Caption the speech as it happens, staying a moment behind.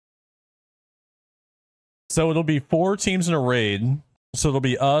So it'll be 4 teams in a raid. So it'll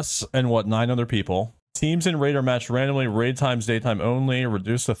be us and what, 9 other people. Teams in raid are matched randomly. Raid times daytime only.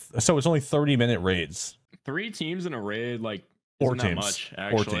 Reduce the so it's only 30-minute raids. 3 teams in a raid, like 4 isn't teams. that much,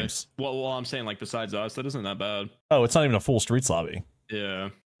 actually. 4 teams. Well, I'm saying like besides us, that isn't that bad. Oh, it's not even a full streets lobby. Yeah.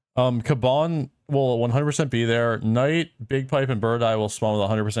 Kaban will 100% be there. Knight, Big Pipe, and Bird Eye will spawn with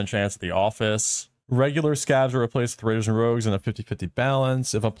a 100% chance at the office. Regular scavs are replaced with raiders and rogues in a 50-50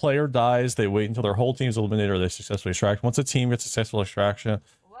 balance. If a player dies, they wait until their whole team is eliminated or they successfully extract. Once a team gets successful extraction.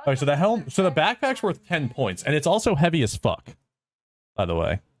 All right, so the backpack's worth 10 points, and it's also heavy as fuck, by the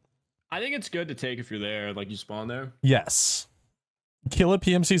way. I think it's good to take if you're there, like you spawn there. Yes. Kill a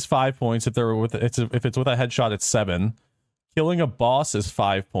PMC is 5 points. If they're with if it's with a headshot, it's 7. Killing a boss is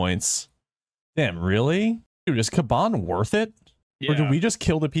 5 points. Damn, really? Dude, is Kaban worth it? Yeah. Or do we just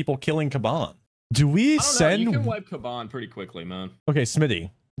kill the people killing Kaban? Do we send... You can wipe Kaban pretty quickly, man. Okay,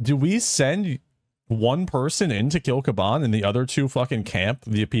 Smitty. Do we send one person in to kill Kaban and the other 2 fucking camp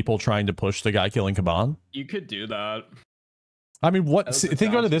the people trying to push the guy killing Kaban? You could do that. I mean, what?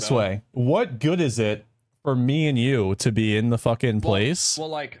 Think about it this way. What good is it for me and you to be in the fucking place? Well,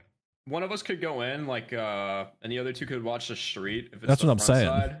 like, one of us could go in, like, and the other 2 could watch the street. If it's That's the what I'm front saying.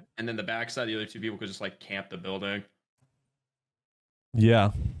 Side, and then the back side, the other 2 people could just, like, camp the building.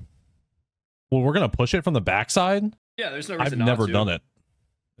 Yeah. Well, we're going to push it from the backside? Yeah, there's no reason I've never to. done it,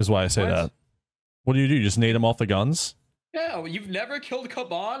 is why I say that. What do? You just nade them off the guns? Yeah, well, you've never killed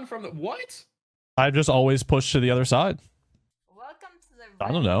Kaban from the... What? I've just always pushed to the other side. Welcome to the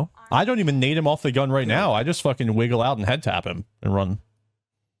I don't know. I don't even nade him off the gun right now. I just fucking wiggle out and head tap him and run.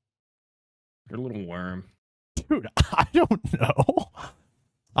 You're a little worm. Dude, I don't know.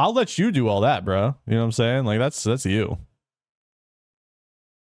 I'll let you do all that, bro. You know what I'm saying? Like, that's you.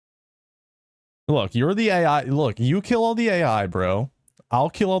 Look, you're the AI. Look, you kill all the AI, bro. I'll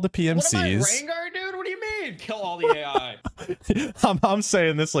kill all the PMCs. What am I, Rengar, dude? What do you mean? Kill all the AI? I'm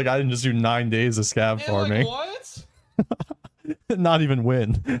saying this like I didn't just do 9 days of scav farming. Like, what? Not even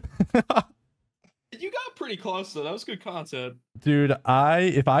win. You got pretty close though. That was good content. Dude,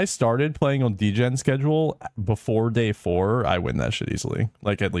 if I started playing on DGen schedule before day 4, I win that shit easily.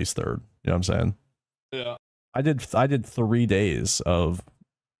 Like at least 3rd. You know what I'm saying? Yeah. I did 3 days of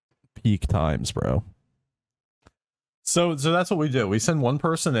peak times, bro. So that's what we do. We send one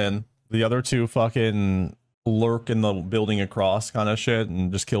person in, the other 2 fucking lurk in the building across kind of shit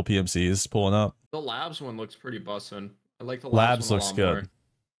and just kill PMCs pulling up. The labs one looks pretty bussin'. I like the labs one looks good. more.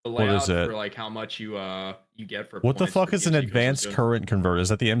 The What layout is it? for like how much you get for What the points fuck for is an PMC advanced goes current converter? Is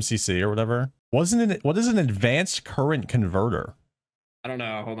that the MCC or whatever? What is an advanced current converter? I don't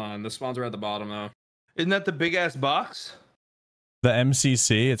know. Hold on. The spawns are at the bottom though. Isn't that the big ass box? The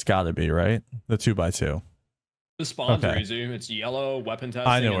MCC, it's got to be, right? The 2x2. The spawns are Okay. easy. It's yellow weapon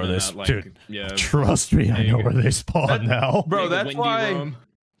testing. I know where and then they that, like, dude. yeah. Trust me, I know where they spawn now. Bro, Big that's windy why room.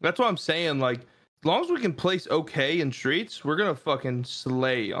 that's what I'm saying. Like, as long as we can place okay in streets, we're gonna fucking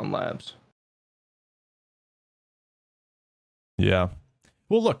slay on labs. Yeah.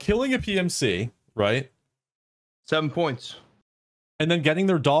 Well, look, killing a PMC, right? 7 points. And then getting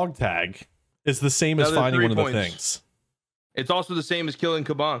their dog tag is the same as Another finding 3 one of the points. things. It's also the same as killing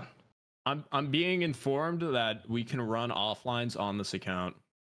Kaban. I'm being informed that we can run offlines on this account.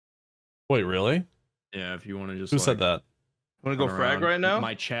 Wait, really? Yeah, if you want to just. Who said that? Want to go run frag around right now?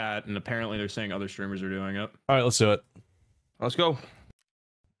 My chat, and apparently they're saying other streamers are doing it. All right, let's do it. Let's go.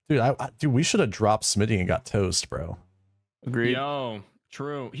 Dude, dude, we should have dropped Smitty and got toast, bro. Agreed. Yo,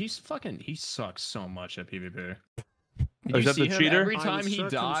 true. He sucks so much at PvP. Did Oh, you is that see the him cheater? every time he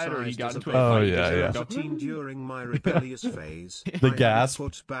died or he got into a Oh, fight? yeah, yeah. During my rebellious phase, The I gasp.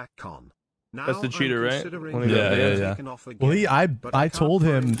 put back on. Now That's the cheater, I'm right? considering When he got banned. taken off again, Well, I but I can't told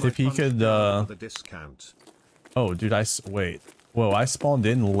him find my if he funds could down for the discount. Oh, dude, wait. Whoa, I spawned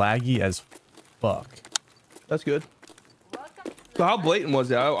in laggy as fuck. That's good. Welcome to So how blatant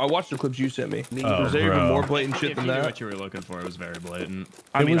was it? I watched the clips you sent me. Oh, Was there even bro. more blatant shit If than you knew that? what you were looking for, it was very blatant.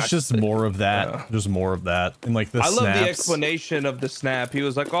 I mean, It was just more of that. Just more of that. And like the I love the snaps. explanation of the snap. He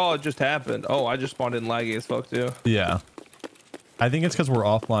was like, "Oh, it just happened. Oh, I just spawned in laggy as fuck too." Yeah. I think it's because we're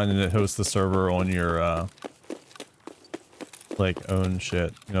offline and it hosts the server on your like own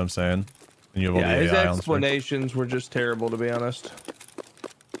shit. You know what I'm saying? And you have all Yeah, the his AI on screen. explanations were just terrible, to be honest.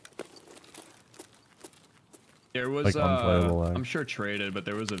 There was, Like unplayable lag. I'm sure traded, but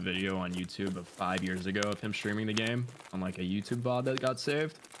there was a video on YouTube of 5 years ago of him streaming the game on like a YouTube VOD that got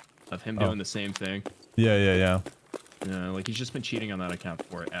saved, of him doing the same thing. Yeah, yeah, yeah. Yeah, like he's just been cheating on that account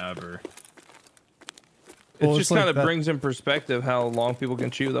forever. It Well, just it's like kind of that- brings in perspective how long people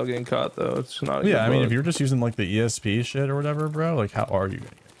can cheat without getting caught, though. It's not. A Yeah, good I mean, look. if you're just using like the ESP shit or whatever, bro, like how are you gonna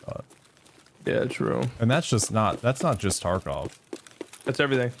get caught? Yeah, true. And that's not just Tarkov. That's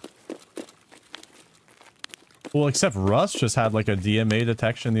everything. Well, except Rust just had like a DMA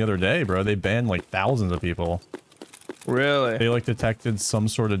detection the other day, bro. They banned like thousands of people. Really? They like detected some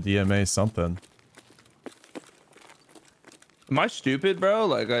sort of DMA something. Am I stupid, bro?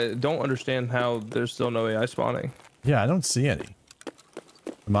 Like, I don't understand how there's still no AI spawning. Yeah, I don't see any.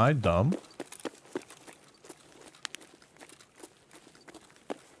 Am I dumb?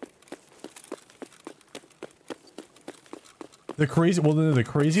 The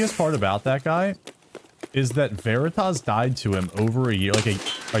craziest part about that guy is that Veritas died to him over a year, like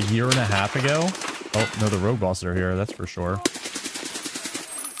a year and a half ago. Oh, no, the rogue bosses are here, that's for sure.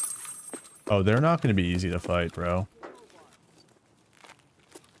 Oh, they're not going to be easy to fight, bro.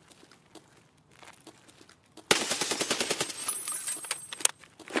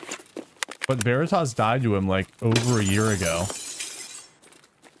 But Veritas died to him like over a year ago.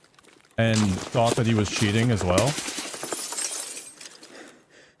 And thought that he was cheating as well.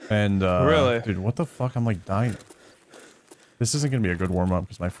 And, really? Dude, what the fuck? I'm like dying. This isn't gonna be a good warm-up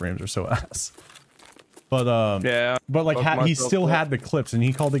because my frames are so ass. But, yeah. But like, he still had the clips, and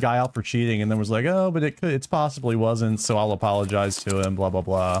he called the guy out for cheating, and then was like, oh, but it's possibly wasn't, so I'll apologize to him, blah, blah,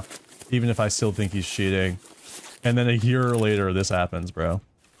 blah. Even if I still think he's cheating. And then a year later, this happens, bro.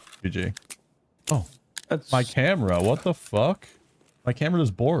 GG. Oh, That's my camera. What the fuck? My camera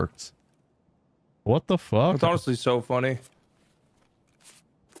just borked. What the fuck? It's honestly so funny.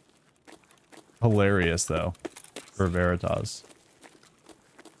 Hilarious, though, for Veritas.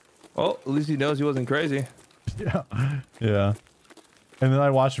 Well, at least he knows he wasn't crazy. Yeah. Yeah. And then I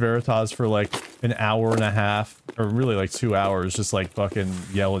watched Veritas for like an hour and a half, or really like 2 hours, just like fucking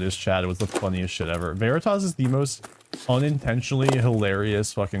yell at his chat. It was the funniest shit ever. Veritas is the most unintentionally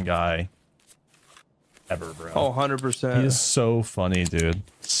hilarious fucking guy ever, bro. Oh, 100%. He is so funny, dude.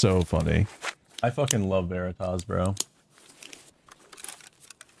 So funny. I fucking love Veritas, bro.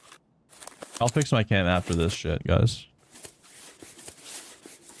 I'll fix my cam after this shit, guys.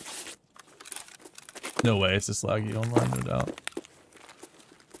 No way, it's just laggy online, no doubt.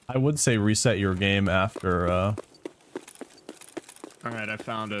 I would say reset your game after, Alright, I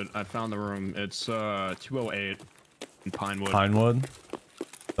found it. I found the room. It's, 208 in Pinewood. Pinewood.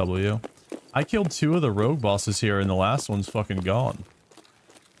 W. I killed 2 of the rogue bosses here, and the last one's fucking gone.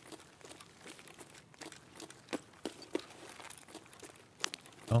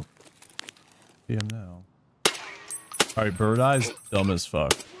 Oh. See him now. Alright, Bird Eye's dumb as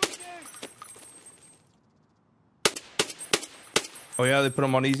fuck. Oh yeah, they put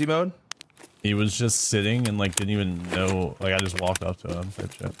him on easy mode? He was just sitting and like didn't even know, like I just walked up to him,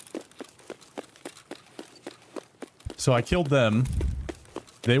 type shit. So I killed them.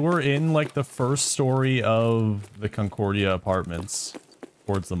 They were in like the first story of the Concordia apartments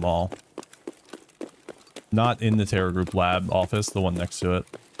towards the mall. Not in the Terror Group lab office, the one next to it.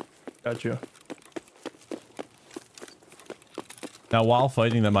 Gotcha. Now while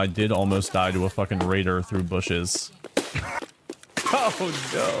fighting them, I did almost die to a fucking raider through bushes. Oh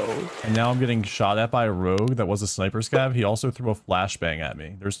no. And now I'm getting shot at by a rogue that was a sniper scav. He also threw a flashbang at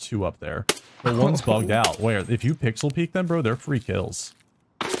me. There's 2 up there. The one's bugged out. Where? If you pixel peek them, bro, they're free kills.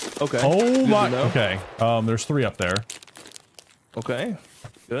 Okay. Oh Good my. to know. Okay. There's 3 up there. Okay.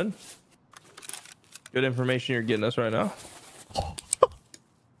 Good. Good information you're getting us right now.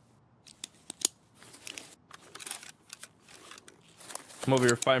 I'm over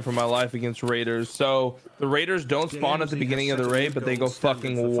here fighting for my life against raiders. So the raiders don't spawn at the beginning of the raid, but they go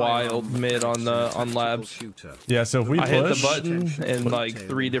fucking wild mid on labs. Yeah, so if we I hit the push, button and like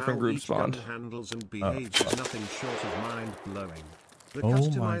 3 different groups spawned. Handles and behaves nothing short of mind-blowing. The Oh my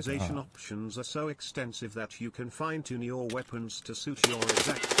customization God. options are so extensive that you can fine-tune your weapons to suit your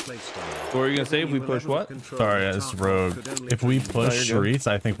exact playstyle. What were you gonna say if we push what? sorry, it's rogue. If we push you're good. streets,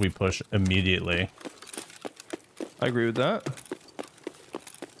 I think we push immediately. I agree with that.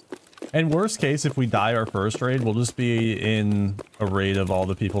 And worst case, if we die our first raid, we'll just be in a raid of all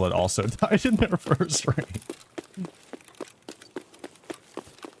the people that also died in their first raid.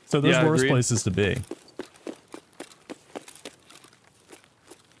 So there's Yeah, worse agreed. places to be.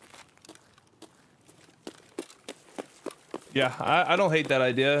 Yeah, I don't hate that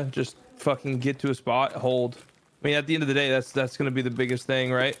idea. Just fucking get to a spot, hold. I mean, at the end of the day, that's gonna be the biggest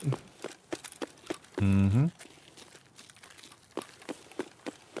thing, right? Mm-hmm.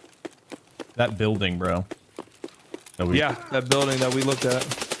 That building, bro. Yeah, that building that we looked at.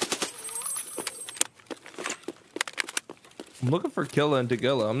 I'm looking for Killa and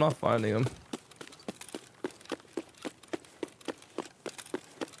Tagilla. I'm not finding them.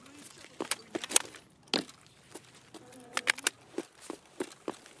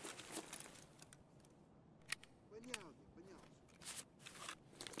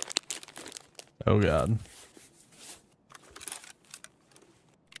 Oh god.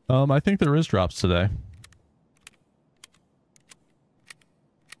 I think there is drops today.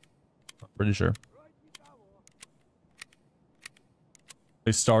 I'm pretty sure.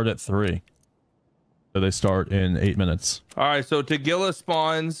 They start at 3. So they start in 8 minutes. All right, so Tagilla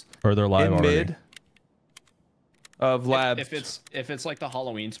spawns Or they're live in already. mid of labs. If it's like the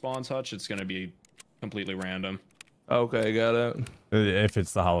Halloween spawn touch, it's gonna be completely random. Okay, got it. If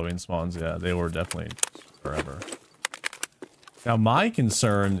it's the Halloween spawns, yeah, they were definitely forever. Now my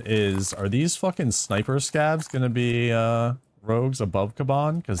concern is, are these fucking sniper scabs gonna be rogues above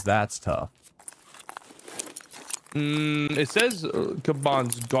Kaban? Because that's tough. It says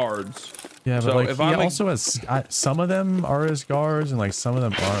Kaban's guards. Yeah, but So like if he I'm also has some of them are his guards and like some of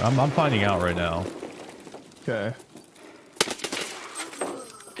them are. I'm finding out right now. Okay.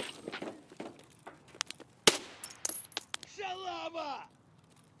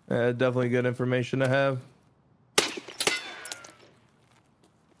 Definitely good information to have.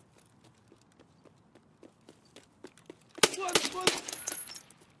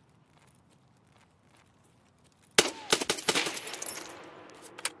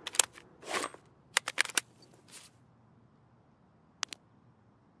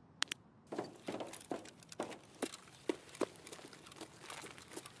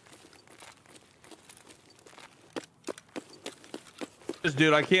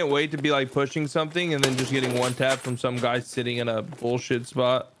 Dude, I can't wait to be like pushing something and then just getting one tap from some guy sitting in a bullshit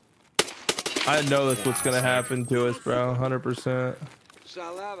spot. I know that's what's gonna happen to us, bro. 100%.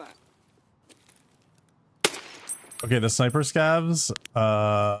 Okay, the sniper scabs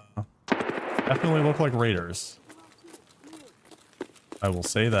definitely look like raiders. I will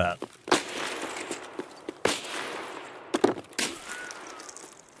say that.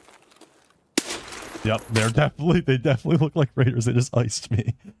 Yep, they definitely look like raiders. They just iced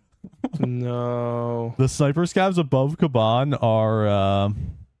me. No. The sniper scabs above Kaban are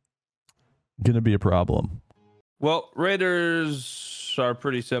gonna be a problem. Well, raiders are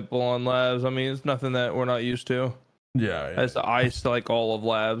pretty simple on labs. I mean, it's nothing that we're not used to. Yeah, It's iced like all of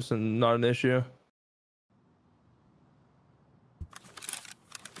labs and not an issue.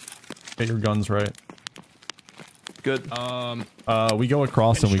 Get your guns right. Good. We go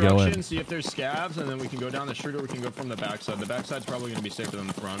across and we go in. See if there's scabs, and then we can go down the street, or we can go from the backside. The backside's probably gonna be safer than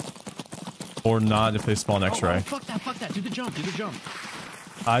the front. Or not if they spawn X-ray. Oh, fuck that. Do the jump.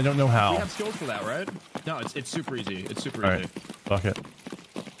 I don't know We how. have skills for that, right? No, it's super easy. It's super All easy. right, fuck it.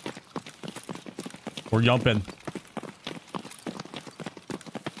 We're jumping.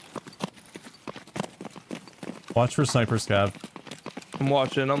 Watch for sniper scab. I'm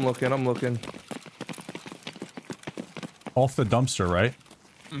watching. I'm looking. Off the dumpster, right?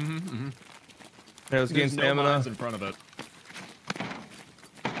 Yeah, let's gain There's no stamina. mines in front of it.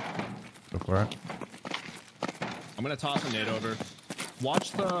 Go for it. I'm gonna toss a nade over.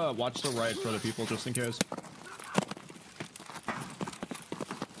 Watch the right for the people, just in case.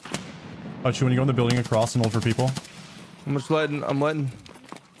 Oh, you want to go in the building across and hold for people? I'm letting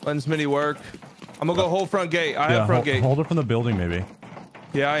Smitty work. I'm gonna go hold front gate. I have front gate. Hold it from the building, maybe.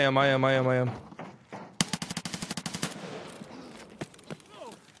 Yeah, I am. I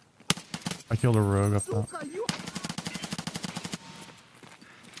killed a rogue up top.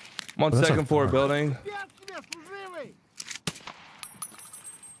 I'm on that's second a- floor building.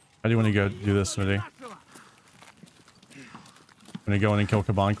 How do you want to go do this, Smitty? Gonna go in and kill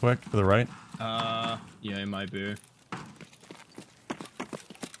Kaban quick to the right? Yeah, it might be.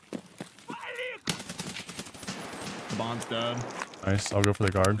 The bond's dead. Nice, I'll go for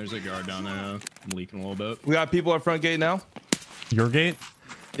the guard. There's a guard down there. I'm leaking a little bit. We got people at front gate now. Your gate?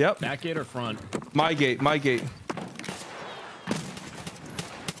 Yep. Back gate or front? My gate.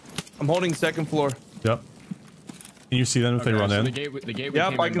 I'm holding second floor. Yep. Can you see them if they run so in? The gate we Yep,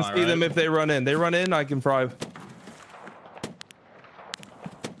 came I in can by, see them right? if they run in. They run in, I can thrive.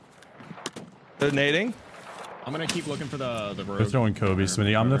 They're nading. I'm gonna keep looking for the They're road. throwing Kobe,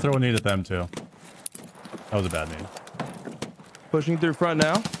 Smitty. I'm gonna throw a nade at them too. That was a bad nade. Pushing through front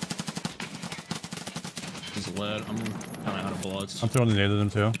now. He's lit. I'm kind of out of bullets. I'm throwing a nade at them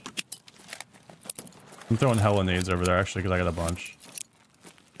too. I'm throwing hella nades over there actually because I got a bunch.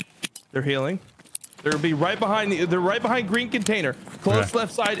 They're healing. They'll be right behind they're right behind green container. Close Okay.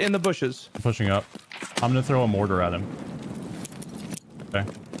 left side in the bushes. I'm pushing up. I'm gonna throw a mortar at him. Okay.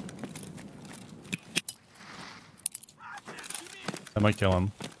 That might kill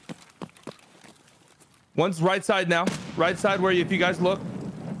him. One's right side now. Right side where if you guys look.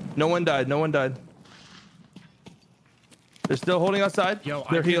 No one died. They're still holding outside. Yo,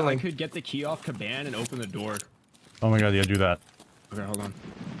 They're I healing. could get the key off Caban and open the door. Oh my god, yeah, do that. Okay, hold on.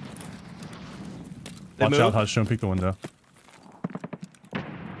 Watch out, Hush. Don't peek the window.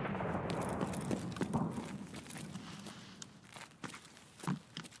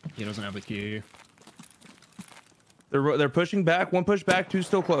 He doesn't have a key. They're pushing back. One push back. Two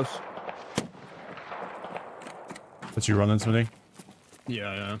still close. But you running, Smitty?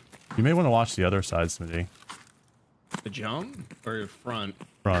 Yeah, yeah. You may want to watch the other side, Smitty. The jump or front?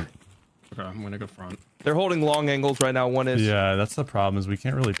 Front. Okay, I'm gonna go front. They're holding long angles right now. One is. Yeah, that's the problem is we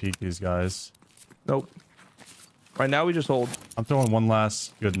can't really peek these guys. Nope. Right now we just hold. I'm throwing one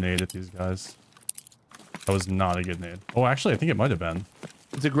last good nade at these guys. That was not a good nade. Oh, actually, I think it might have been.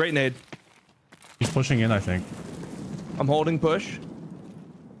 It's a great nade. He's pushing in, I think. I'm holding push.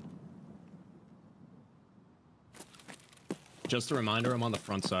 Just a reminder, I'm on the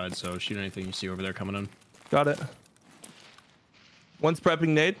front side, so shoot anything you see over there coming in. Got it. One's prepping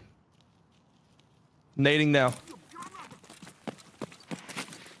nade. Nading now.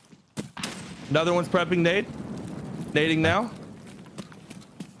 Another one's prepping nade. Nading now.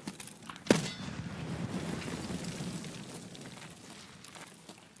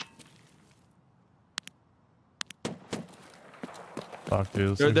 Fuck,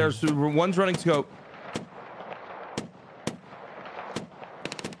 dude. There's one's running scope.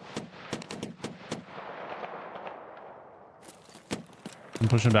 I'm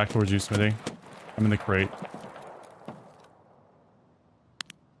pushing back towards you, Smitty. I'm in the crate.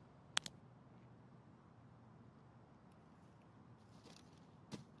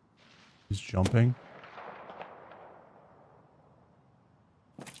 He's jumping.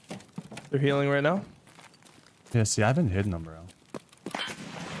 They're healing right now. Yeah, see, I haven't hidden them, bro.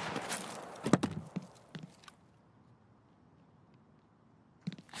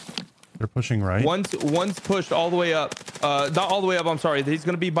 They're pushing right. One's pushed all the way up. Not all the way up. I'm sorry. He's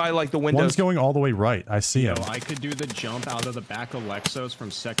gonna be by like the window. One's going all the way right. I see him. I could do the jump out of the back of Lexos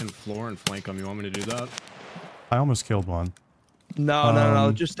from second floor and flank him. You want me to do that? I almost killed one. No.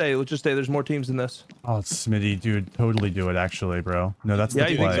 Let's just stay. Let's just stay. There's more teams in this. Oh, Smitty, dude, totally do it. Actually, bro. No, that's Yeah,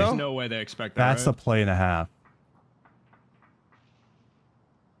 the you play. think so? There's no way they expect that. That's right? the play and a half.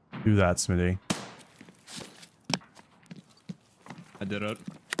 Do that, Smitty. I did it.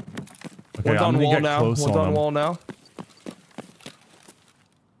 Okay, One's I'm on gonna wall get now. close One's on him. wall now.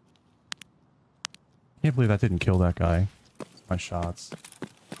 Can't believe that didn't kill that guy. My shots.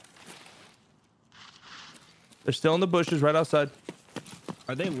 They're still in the bushes right outside.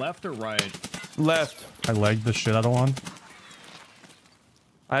 Are they left or right? Left. I legged the shit out of one.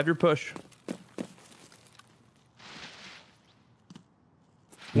 I have your push.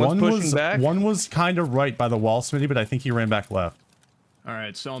 One's pushing back. One was kind of right by the wall, Smitty, but I think he ran back left. All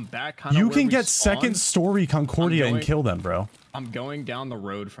right, so I'm back kind of. You can get second story Concordia and kill them, bro. I'm going down the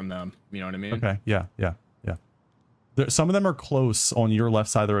road from them. You know what I mean? Okay, yeah. Some of them are close on your left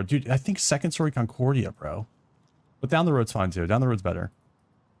side of the road. Dude, I think second story Concordia, bro. But down the road's fine, too. Down the road's better.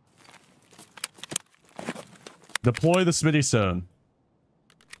 Deploy the Smitty Stone.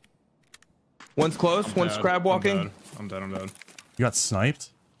 One's close. One's crab walking. I'm dead. You got sniped?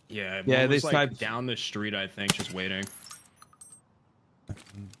 Yeah, Yeah, one they was, like, sniped. down the street, I think, just waiting.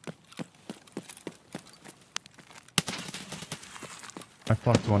 I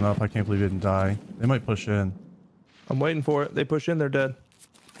fucked one up. I can't believe he didn't die. They might push in. I'm waiting for it. They push in. They're dead.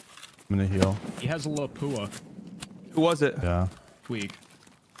 I'm gonna heal. He has a Lapua Who was it? Yeah. tweak.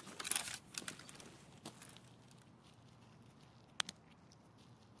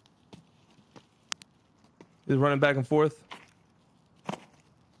 He's running back and forth.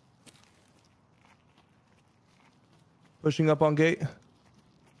 Pushing up on gate.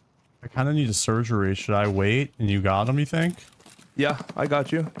 I kind of need a surgery. Should I wait? And you got him, you think? Yeah, I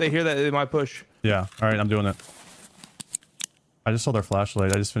got you. They hear that they might push. Yeah. All right, I'm doing it. I just saw their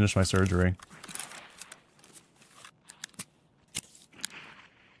flashlight. I just finished my surgery.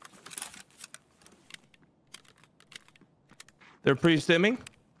 They're pre-stimming.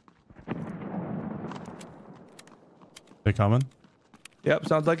 They coming? Yep,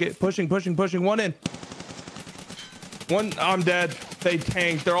 sounds like it. Pushing. One in. One, I'm dead. They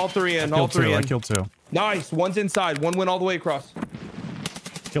tanked. They're all three in. All three in. I killed two. Nice. One's inside. One went all the way across.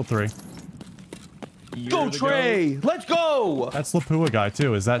 Killed three. Go, Trey. Let's go. That's Lapua guy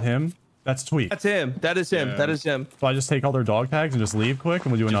too. Is that him? That's Tweet. That's him. That is him. Yeah. That is him. So I just take all their dog tags and just leave quick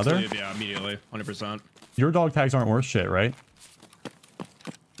and we'll do another? Leave, yeah, immediately. 100%. Your dog tags aren't worth shit, right?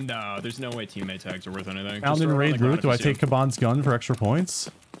 No, there's no way teammate tags are worth anything. Found Just in throw it on raid the ground loot. Do if I you see take Kaban's gun for extra points?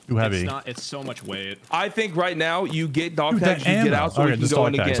 Too it. heavy. It's not. It's so much weight. I think right now you get dog Dude, tags, that you get ammo. out, so Okay, we can just go dog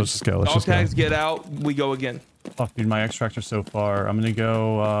in tags. again. Let's just go. Let's Dog just go. tags, get out, we go again. Fuck, dude, my extractor so far. I'm gonna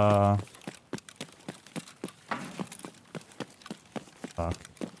go, fuck.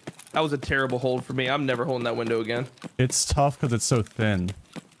 That was a terrible hold for me. I'm never holding that window again. It's tough because it's so thin.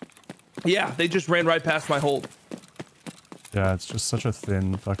 Yeah, they just ran right past my hold. Yeah, it's just such a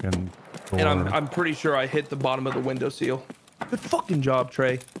thin fucking door. And I'm pretty sure I hit the bottom of the window seal. Good fucking job,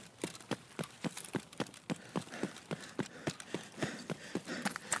 Trey.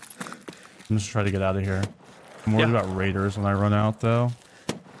 I'm just trying to get out of here. I'm worried about raiders when I run out, though.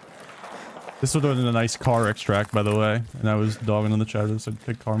 This would have been a nice car extract, by the way. And I was dogging on the chat and said,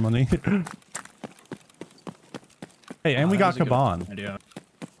 take car money. Hey, and we got Kaban.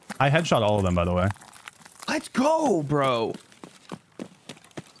 I headshot all of them, by the way. Let's go, bro.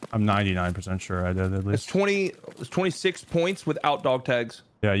 I'm 99% sure I did, at least. It's 26 points without dog tags.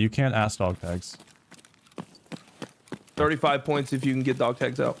 Yeah, you can't ask dog tags. 35 points if you can get dog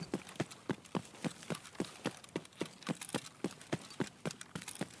tags out.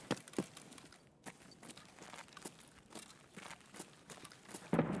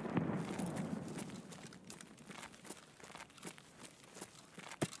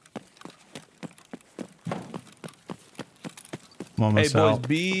 Hey boys, out.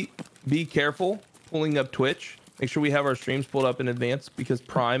 be careful pulling up Twitch. Make sure we have our streams pulled up in advance because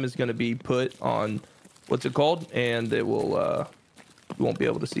Prime is going to be put on what's it called, and it will you won't be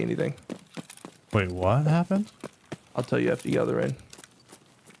able to see anything. Wait, what happened? I'll tell you after you gather in. Let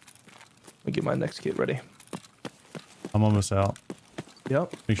me get my next kit ready. I'm almost out.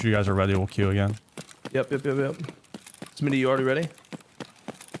 Yep. Make sure you guys are ready. We'll queue again. Yep. Smitty, you already ready?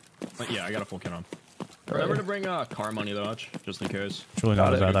 Yeah, I got a full kit on. Right. Remember to bring car money though, just in case. It's really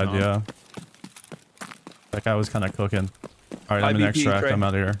not a bad idea. That guy was kind of cooking. All right, I'm in extract. I'm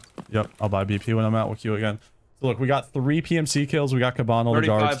out of here. Yep, I'll buy BP when I'm out. We'll queue again. So look, we got 3 PMC kills. We got Kaban, all the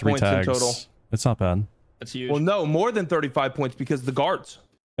guards, 3 tags. In total. It's not bad. That's huge. Well, no, more than 35 points because the guards.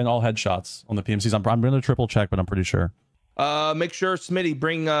 And all headshots on the PMCs. I'm going to triple check, but I'm pretty sure. Make sure, Smitty,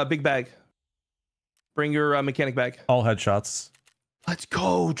 bring big bag. Bring your mechanic bag. All headshots. Let's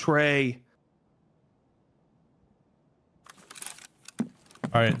go, Trey.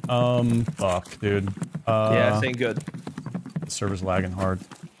 All right, fuck, dude. Yeah, this ain't good. The server's lagging hard.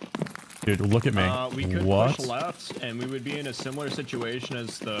 Dude, look at me. We could what? push left, and we would be in a similar situation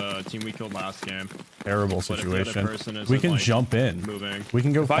as the team we killed last game. Terrible situation. We can like, jump in. Moving. We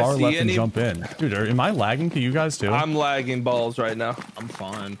can go far left and jump in. Dude, am I lagging to you guys too? I'm lagging balls right now. I'm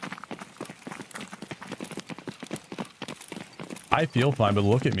fine. I feel fine, but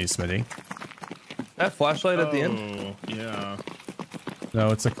look at me, Smitty. That flashlight at the end? Yeah. No,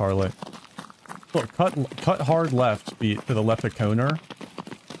 it's a car light. Look, cut hard left, to the left of Koner.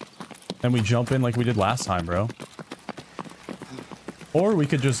 And we jump in like we did last time, bro. Or we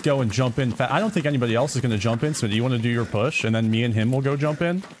could just go and jump in. I don't think anybody else is going to jump in. So do you want to do your push? And then me and him will go jump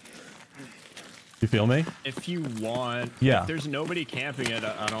in? You feel me? If you want. Yeah. If there's nobody camping it,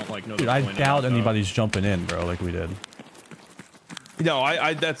 I don't like know. Dude, I doubt anybody's jumping in, bro, like we did. No,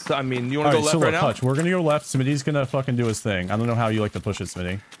 I mean, you want to go left right now? Hutch, we're going to go left. Smitty's going to fucking do his thing. I don't know how you like to push it,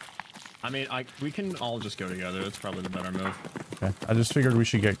 Smitty. I mean, we can all just go together. That's probably the better move. Okay. I just figured we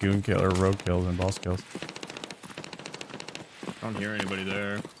should get goon kill or rogue kills and boss kills. I don't hear anybody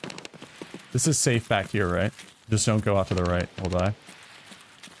there. This is safe back here, right? Just don't go out to the right. We'll die.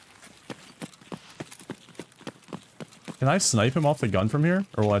 Can I snipe him off the gun from here?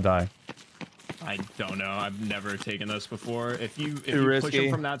 Or will I die? I don't know. I've never taken this before. If you risky. Push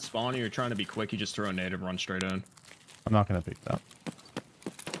him from that spawn and you're trying to be quick, you just throw a nade and run straight in. I'm not going to pick that.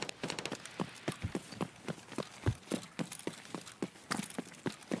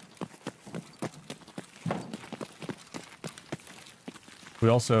 We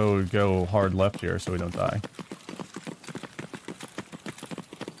also go hard left here so we don't die.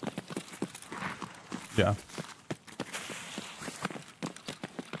 Yeah.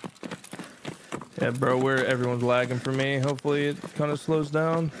 Yeah, bro, everyone's lagging for me. Hopefully it kind of slows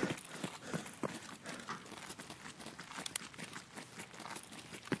down.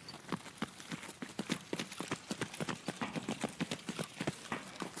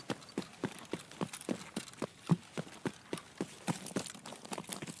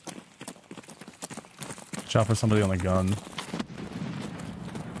 Watch out for somebody on the gun.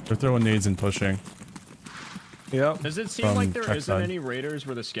 They're throwing nades and pushing. Yeah. Does it seem like there isn't any raiders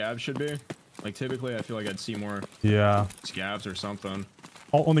where the scavs should be? Like, typically, I feel like I'd see more scavs or something.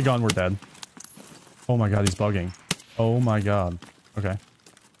 Oh, on the gun, we're dead. Oh my god, he's bugging. Oh my god. Okay.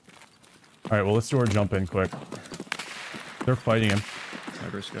 Alright, well, let's do our jump in quick. They're fighting him.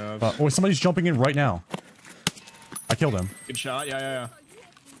 Sniper scavs. Oh, somebody's jumping in right now. I killed him. Good shot. Yeah.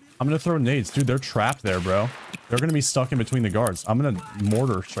 I'm gonna throw nades. Dude, they're trapped there, bro. They're gonna be stuck in between the guards. I'm gonna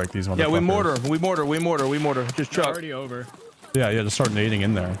mortar strike these motherfuckers. Yeah, we mortar. Just chuck. Already over. Yeah, just start nading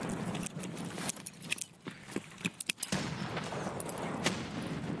in there.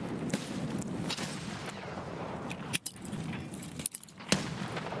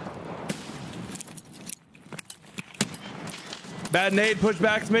 Bad nade. Push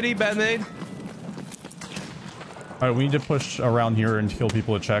back, Smitty. Bad nade. All right, we need to push around here and kill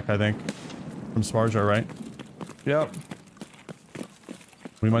people at check, I think. From Sparja, right? Yep.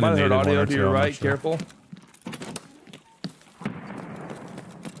 We might have heard naded one audio or to two, your I'm not right. sure. Careful.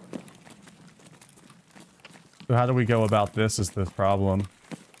 So how do we go about this is the problem.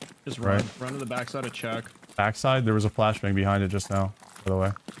 Just run. Right. Run to the backside of check. Backside? There was a flashbang behind it just now, by the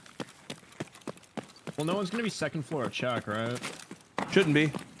way. Well, no one's gonna be second floor of check, right? Shouldn't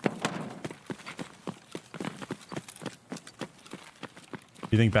be.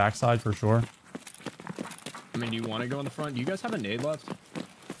 You think backside for sure? I mean, do you want to go in the front? Do you guys have a nade left?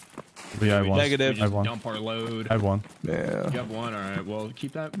 Yeah, I have one. Negative. We I have just one. dump our load. I have one. Yeah. You have one, all right. Well,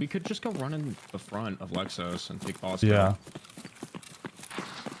 keep that. We could just go run in the front of Lexos and take boss. Yeah.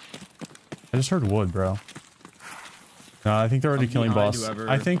 I just heard wood, bro. No, I think they're already I'm killing behind boss. whoever-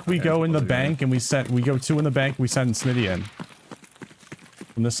 I think we okay, go in the we'll do that. bank and we go 2 in the bank. We send Smitty in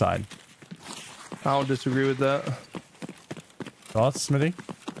from this side. I don't disagree with that. Thoughts, Smitty?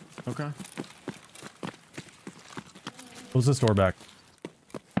 Okay. Close this door back.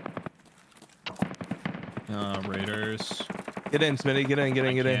 Raiders. Get in, Smitty. Get in. Get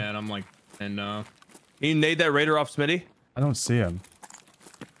in. Get in. And I'm like, and You nade that raider off, Smitty. I don't see him.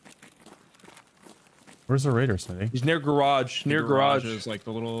 Where's the raider, Smitty? He's near garage. Near garage. is like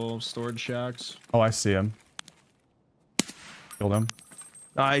the little storage shacks. Oh, I see him. Killed him.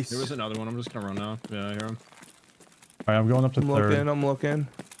 Nice. There was another one. I'm just gonna run now. Yeah, I hear him. Alright, I'm going up to I'm third. looking. I'm looking.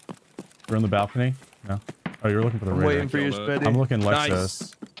 We're on the balcony? No. Oh, you're looking for the I'm raider. waiting for you, Killed it. Smitty. I'm looking Lexus.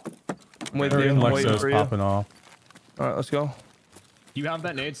 Nice. I'm with They're you. in I'm waiting Lexus for you. popping off. All right, let's go. Do you have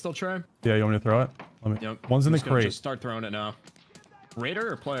that nade still, Trey? Yeah, you want me to throw it? Let me. Yep. One's in the Just gonna crate. Just start throwing it now.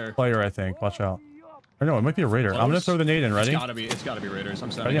 Raider or player? Player, I think. Watch out. Or no, it might be a raider. I'm gonna Close? throw the nade in. Ready? It's gotta be Raiders. I'm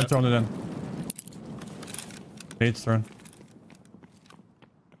Ready? setting I'm it. throwing it in. Nade's thrown.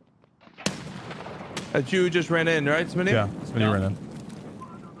 That you just ran in, right, Smitty? Yeah, Smitty Yeah. ran in.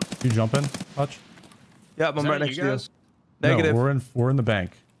 You jump in, Hutch? Yep, I'm Is right that next to you. guys? Negative. No, we're in the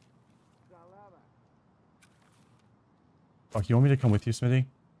bank. Fuck, you want me to come with you, Smitty?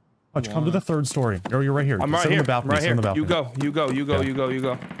 Hutch, come to the third story. Oh, you're right here. I'm Sit right on here. the balcony. I'm right Sit here. on the balcony. You go. You go. You go. Yeah. You go. You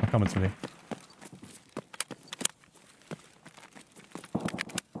go. I'm coming, Smitty.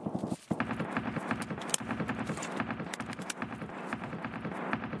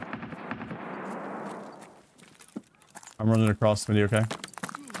 I'm running across, Smitty, okay?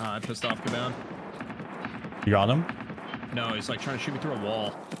 I pissed off command. You got him? No, he's like trying to shoot me through a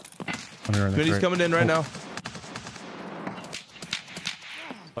wall. Under in the Smitty's crate. coming in right now.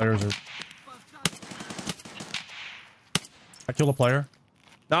 Players are... I killed a player.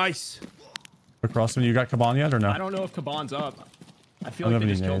 Nice. Across me. You got Kaban yet or no? I don't know if Kaban's up. I feel I don't like they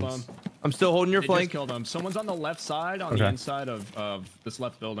have just any killed names. him. I'm still holding your They just flank. killed him. Someone's on the left side, on Okay. the inside of this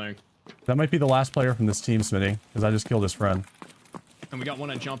left building. That might be the last player from this team, Smitty, because I just killed his friend. And we got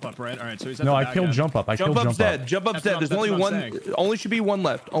one at jump up, right? All right, so he's at No, the I back killed end. Jump Up. I Jump killed up's Jump dead. Up. Jump up's That's dead. what There's I'm- only that's what one. I'm saying. Only should be one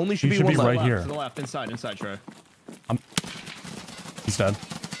left. Only should He be should one be left. right To the here. left, to the left, inside, Trey. He's dead.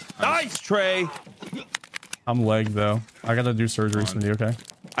 Nice, Trey. I'm legged, though. I gotta do surgery, Smitty, okay?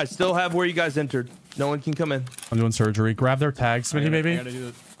 I still have where you guys entered. No one can come in. I'm doing surgery. Grab their tags, Smitty, I maybe? gotta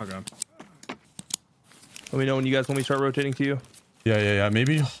do the, okay. Let me know when you guys want me to start rotating to you. Yeah.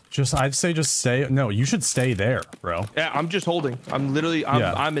 Maybe just, I'd say just stay. No, you should stay there, bro. Yeah, I'm just holding. I'm literally.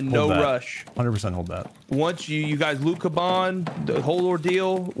 I'm in no hold that. rush. 100% hold that. Once you guys loot Kaban, the whole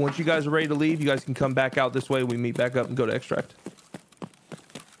ordeal. Once you guys are ready to leave, you guys can come back out this way. We meet back up and go to extract.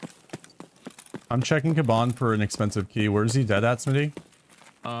 I'm checking Kaban for an expensive key. Where's he dead at, Smitty?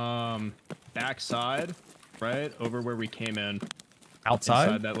 Backside, right? Over where we came in. Outside?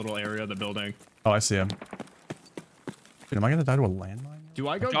 Inside that little area of the building. Oh, I see him. Dude, am I gonna die to a landmine? Do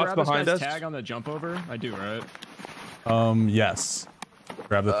I go Shots grab this behind guy's us. tag on the jump over? I do, right? Yes.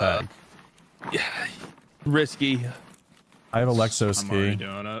 Grab the tag. Risky. I have a Lexos I'm already key.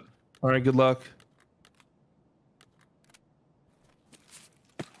 doing it. All right. Good luck.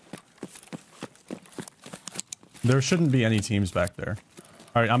 There shouldn't be any teams back there.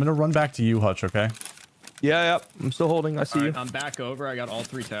 All right, I'm gonna run back to you, Hutch, okay? Yeah. I'm still holding. I see All you. right, I'm back over. I got all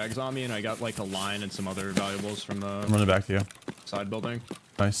 3 tags on me, and I got like a line and some other valuables from I'm the running back to you. side building.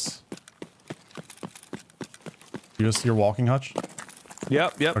 Nice. You're walking, Hutch?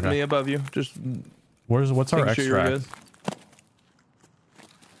 Yep. Okay. Me above you. Just What's our making sure you're extract? good.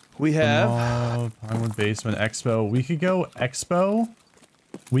 We have. Pinewood Basement, Expo. We could go Expo.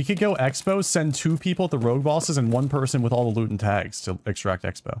 Send 2 people at the rogue bosses and 1 person with all the loot and tags to extract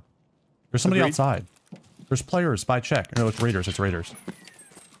Expo. There's somebody Agreed. outside. There's players by check. No, it's raiders. It's raiders.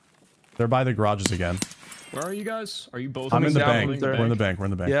 They're by the garages again. Where are you guys? Are you both? I'm in the down bank. from third. We're in the bank. We're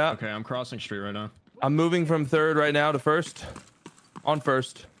in the bank. Yeah. Okay, I'm crossing street right now. I'm moving from third right now to first. On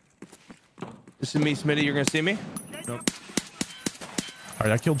first. This is me, Smitty. You're gonna see me. Nope. All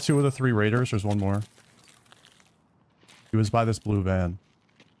right, I killed 2 of the 3 raiders. There's one more. He was by this blue van.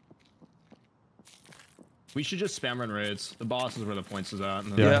 We should just spam run raids. The boss is where the points is at.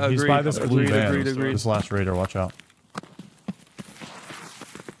 And then Yeah, he's agreed. by this blue van. Agreed. This last raider, watch out.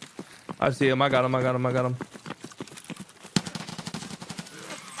 I see him. I got him. All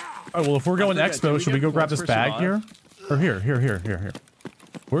right, well, if we're going think that- expo, did we should we get go grab points this per bag survive? here? Or here.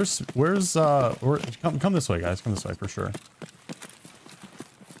 Come this way, guys. Come this way for sure.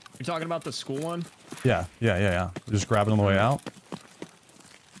 You're talking about the school one? Yeah. Just grab it on the way out.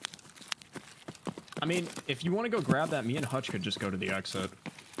 I mean, if you want to go grab that, me and Hutch could just go to the exit.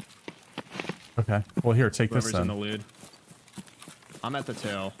 Okay. Well, here, take Whoever's this in then. the lead. I'm at the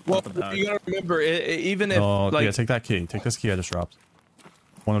tail. Well, Not the back. you gotta remember, even if Oh, like yeah, take that key. Take this key I just dropped.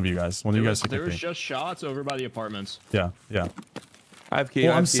 One of you guys. One of you guys take There the was key. just shots over by the apartments. Yeah. I have key.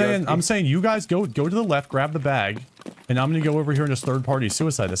 Well, I I'm have key, I have key. saying you guys go to the left, grab the bag, and I'm gonna go over here and just third party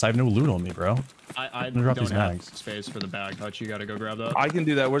suicide this. I have no loot on me, bro. I me drop don't these have mags. space for the bag, Hutch. You gotta go grab that. I can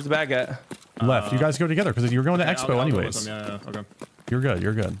do that. Where's the bag at? Left. You guys go together because you're going to Yeah, expo I'll go with anyways. them. Yeah, okay. You're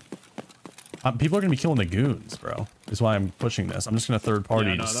good. People are gonna be killing the goons, bro. Is why I'm pushing this. I'm just gonna third party.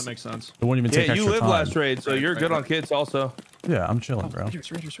 Yeah, no, just- that makes sense. It won't even take Yeah, you extra live time. last raid, so Right, you're right, good on right. kits also. Yeah, I'm chilling, bro.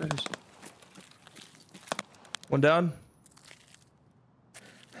 Raiders. One down.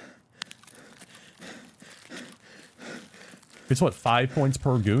 It's what, 5 points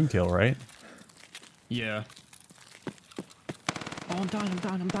per goon kill, right? Yeah. Oh, I'm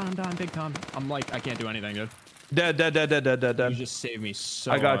dying, big time. I'm like, I can't do anything, dude. Dead. You just saved me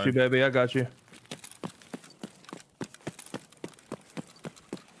so I got hard. you, baby. I got you.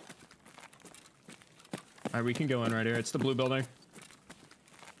 All right, we can go in right here. It's the blue building.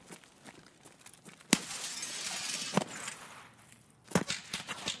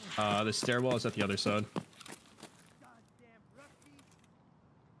 The stairwell is at the other side.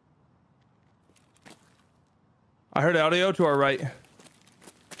 I heard audio to our right.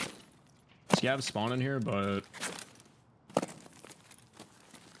 Scav spawn in here, but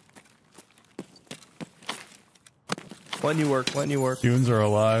Letting you work. Goons are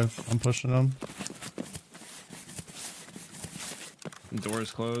alive. I'm pushing them. the door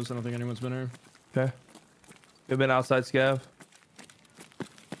is closed. I don't think anyone's been here. Okay. We've been outside, Scav.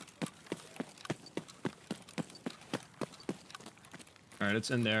 All right,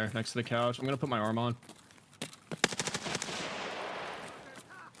 it's in there next to the couch. I'm gonna put my arm on.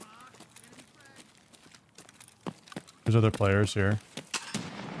 There's other players here.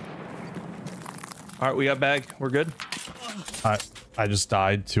 All right, we got bag. We're good. I just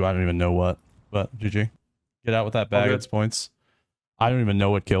died to I don't even know what. But GG. Get out with that bag. good. It's points. I don't even know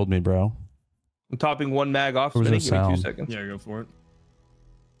what killed me, bro. I'm topping one mag off. There was no Spinning. Give me 2 sound. seconds. Yeah, go for it.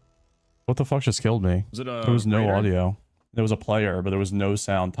 What the fuck just killed me? Was it a There was no raider? audio. There was a player, but there was no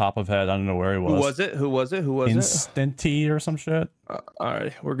sound. Top of head. I don't know where he was. Who was it? Who was it? Instanty or some shit. All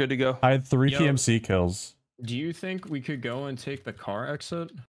right, we're good to go. I had 3 Yo. PMC kills. Do you think we could go and take the car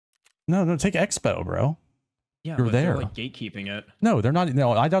exit? No, take Expo, bro. Yeah, You're but they're there. like gatekeeping it. No, they're not.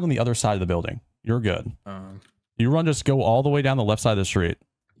 No, I died on the other side of the building. You're good. You just go all the way down the left side of the street.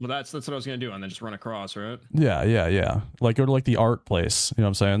 Well, that's what I was gonna do, and then just run across, right? Yeah. Like go to like the art place. You know what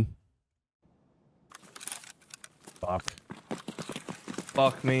I'm saying? Fuck.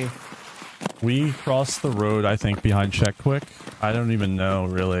 Fuck me. We crossed the road, I think, behind Check Quick. I don't even know,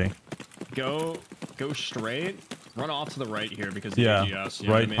 really. Go straight. Run off to the right here because of the Yeah, AGS, you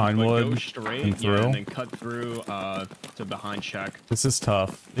know right, what I mean? But Pinewood, go straight and yeah, through. and then cut through to behind Check. This is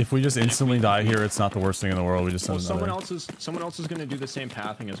tough. If we just instantly die here, it's not the worst thing in the world. We just Well, send someone another. else is gonna do the same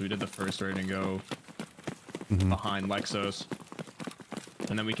pathing as we did the first raid and go Mhm. behind Lexos,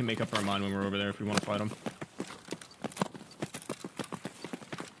 and then we can make up our mind when we're over there if we want to fight them.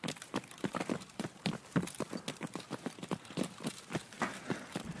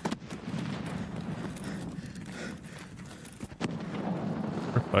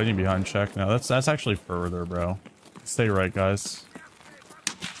 We're fighting behind Check now. That's actually further, bro. Stay right, guys.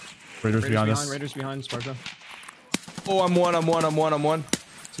 Raiders behind us. Raiders behind, Sparta. Oh, I'm one.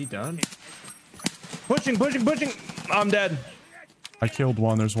 Is he done? Pushing. I'm dead. I killed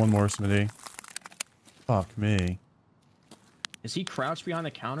one. There's one more, Smitty. Fuck me. Is he crouched behind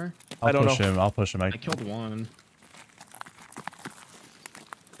the counter? I don't know. I'll push him. I killed one.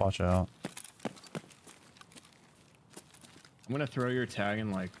 Watch out. I'm gonna throw your tag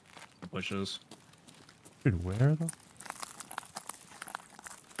in like the bushes. Dude, where the?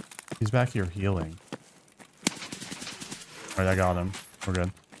 He's back here healing. All right, I got him. We're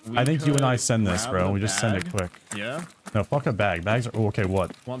good. I think you and I send this, grab bro. the We just send it bag. quick. Yeah. No, fuck a bag. Bags are okay.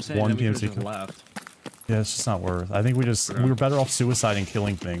 What? Well, I'm saying One then we could've PMC. just left. Yeah, it's just not worth. I think we just we were better off suiciding,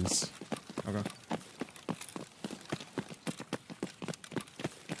 killing things. Okay.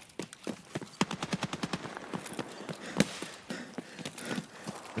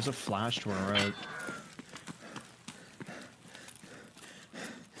 There's a flash to our right.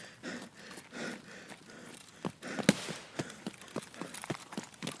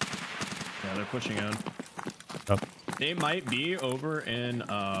 Yeah, they're pushing in. Yep. They might be over in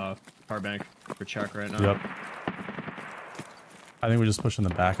car bank for check right now. Yep. I think we just push in the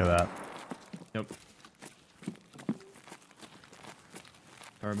back of that. Yep.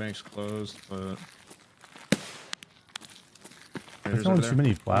 Car bank's closed, but There's only too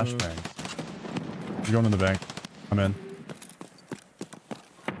many flashbangs. You're going in the bank. I'm in.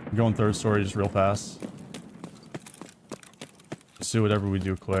 I'm going third story just real fast. Just do whatever we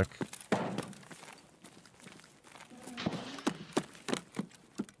do quick.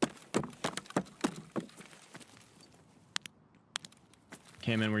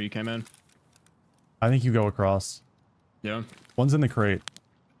 Came in where you came in. I think you go across. Yeah. One's in the crate.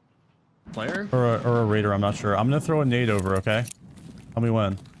 Player? Or a raider, I'm not sure. I'm gonna throw a nade over, okay? Tell me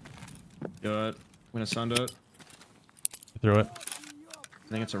when. Do it. I'm gonna send it. Throw it. I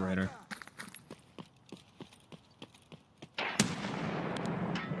think it's a raider.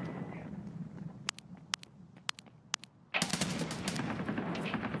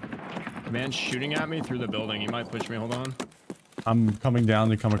 Man's shooting at me through the building. He might push me. Hold on. I'm coming down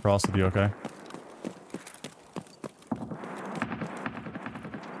to come across with you, okay?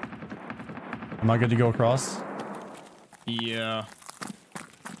 Am I good to go across? Yeah.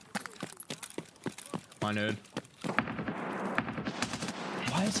 I know.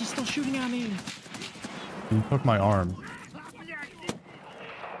 Why is he still shooting at me? You took my arm.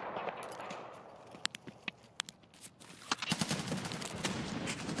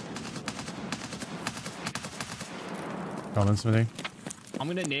 Coming, Smitty. I'm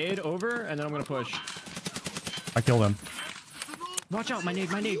gonna nade over and then I'm gonna push. I killed him. Watch out, my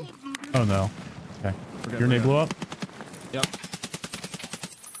nade, my nade. Oh no. Okay. We're good, Your we're nade good. blew up? Yep.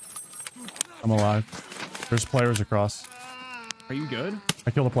 I'm alive. There's players across. Are you good?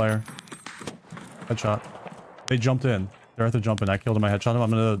 I killed a player. Headshot. They jumped in. They're at the jump in. I killed him. I headshot him. I'm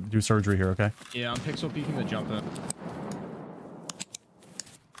gonna do surgery here, okay? Yeah, I'm pixel peeking the jump in.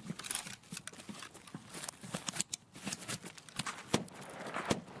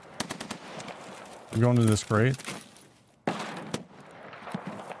 I'm going to this crate.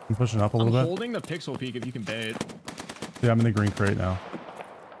 I'm pushing up a I'm little bit. holding the pixel peek if you can bait. Yeah, I'm in the green crate now.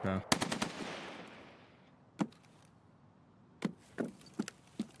 Okay.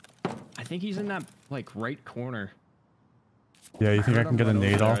 I think he's in that, like, right corner. Yeah, you think I heard can get a him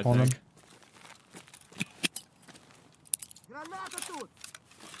right nade over off there, I on him? think.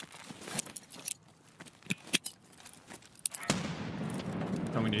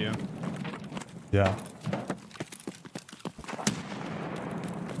 Coming to you. Yeah.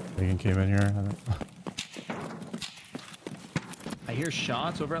 Megan came in here. I don't... I hear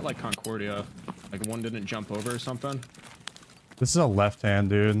shots over at, like, Concordia. Like, one didn't jump over or something. This is a left hand,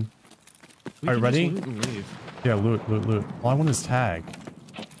 dude. We Alright, can just ready? loot and leave. Yeah, loot, loot, loot. All I want is tag.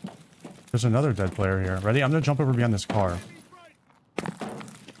 There's another dead player here. Ready? I'm gonna jump over behind this car.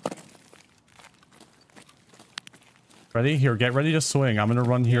 Ready? Here, get ready to swing. I'm gonna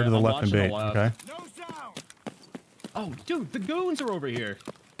run here Yeah, to the I'm left and watching bait, the left. okay? Oh, dude, the goons are over here.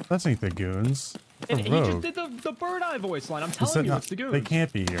 That's ain't the goons. And It's he a just rogue. did the bird eye voice line. I'm Is telling that you, not- it's the goons. They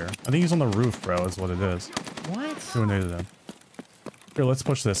can't be here. I think he's on the roof, bro, is what it is. What? Doing them. Here, let's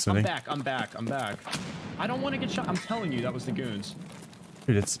push this, I'm Cindy. back. I'm back. I'm back. I don't want to get shot. I'm telling you, that was the goons.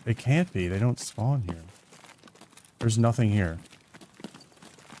 Dude, it can't be. They don't spawn here. There's nothing here.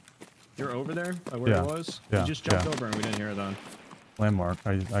 You're over there, where Yeah. it was? Yeah, We just jumped yeah. over and we didn't hear it then. Landmark.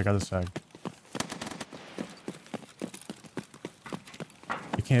 I got a tag.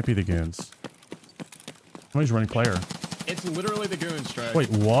 It can't be the goons. Somebody's running player. It's literally the goons, Trey. Wait,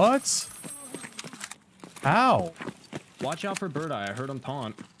 what? How? Watch out for bird eye. I heard him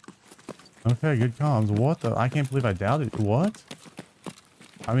taunt. Okay, good comms. What the? I can't believe I doubted. What?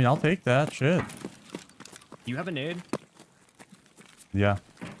 I mean, I'll take that. Shit. You have a nade? Yeah.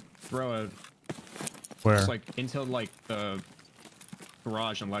 Throw it. Where? Just like into like the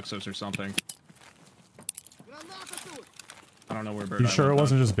garage in Lexus or something. I don't know where bird You eye sure it went, though.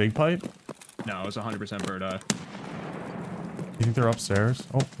 wasn't just big pipe? No, it was 100% bird eye. You think they're upstairs?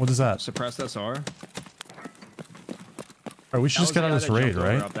 Oh, what is that? Suppressed SR. Alright, we should just get out of this raid,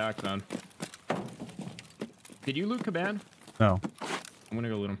 right? Up back then. Did you loot Caban? No. I'm gonna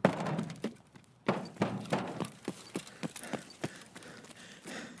go loot him.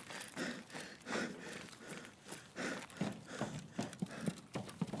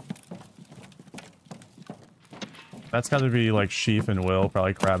 That's got to be like Sheaf and Will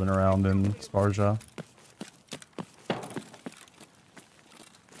probably crabbing around in Sparja.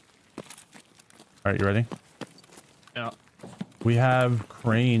 Alright, you ready? Yeah. We have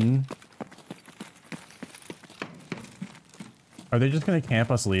Crane. Are they just gonna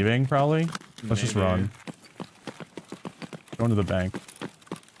camp us leaving, probably? Let's just run. Going to the bank.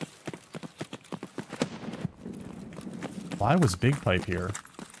 Why was Big Pipe here?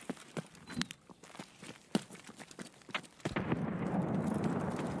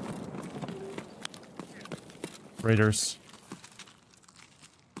 Raiders.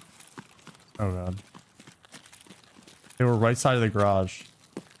 Oh god. They were right side of the garage.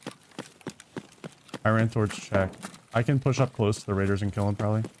 I ran towards check. I can push up close to the Raiders and kill them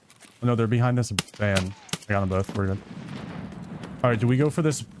probably. Oh, no, they're behind this van. I got them both. We're good. Alright, do we go for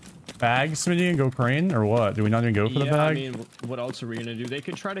this bag, Smitty, and go Crane? Or what? Do we not even go for the bag? I mean, what else are we gonna do? They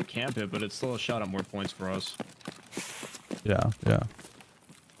could try to camp it, but it's still a shot at more points for us. Yeah, yeah.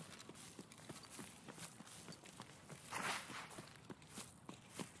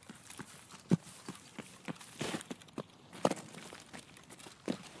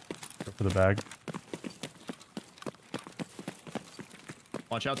 Go for the bag.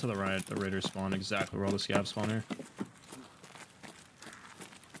 Watch out to the right. The Raiders spawn exactly where all the scavs spawn here.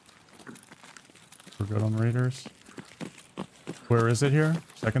 We're good on Raiders. Where is it here?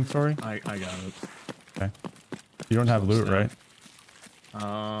 Second story? I got it. Okay. You don't have loot, right?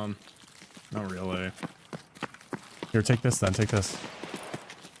 Not really. Here, take this then. Take this.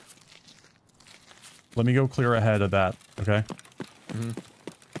 Let me go clear ahead of that, okay? Mm-hmm.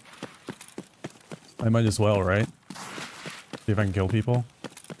 I might as well, right? See if I can kill people.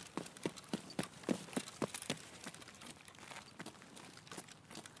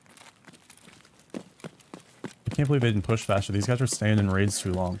 I can't believe they didn't push faster. These guys are staying in raids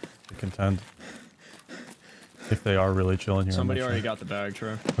too long to contend. If they are really chilling here. Somebody already got the bag,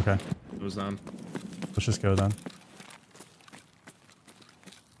 Troy. Okay. It was them. Let's just go then.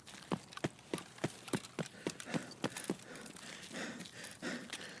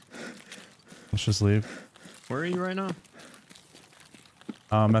 Let's just leave. Where are you right now?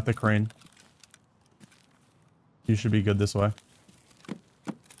 At the crane. You should be good this way.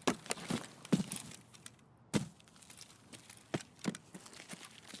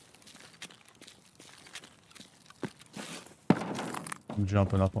 I'm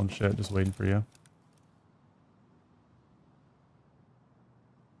jumping up on shit, just waiting for you.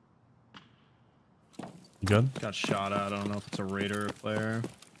 You good? Got shot at. I don't know if it's a raider or a player.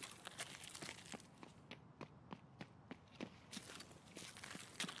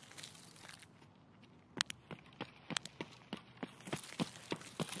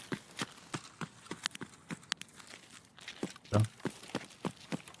 Yeah.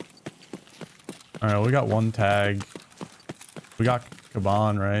 Alright, we got one tag. We got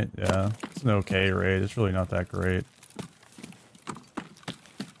Kaban, right? Yeah. It's an okay raid. It's really not that great.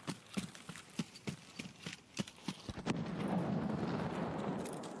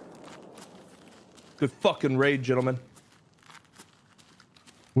 Good fucking raid, gentlemen.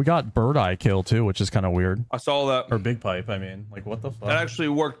 We got Bird Eye kill too, which is kind of weird. I saw that. Or Big Pipe, I mean. Like, what the fuck? That actually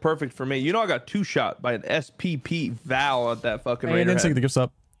worked perfect for me. You know, I got two shot by an SPP Val at that fucking Hey, raider didn't take head. the gifts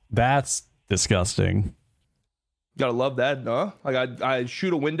up. That's disgusting. Gotta love that, huh? Like I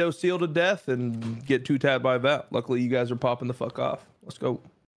shoot a window seal to death and get two tabbed by Val. Luckily, you guys are popping the fuck off. Let's go.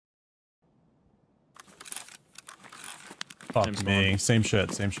 Fuck Same me. Same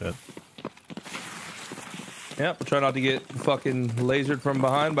shit, same shit. Yep. Try not to get fucking lasered from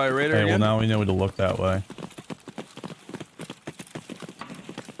behind by a raider Hey, well again. now we know to look that way.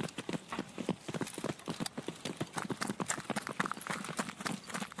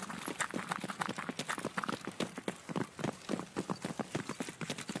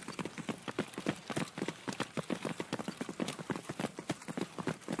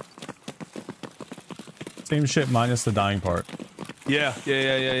 Same shit minus the dying part. Yeah.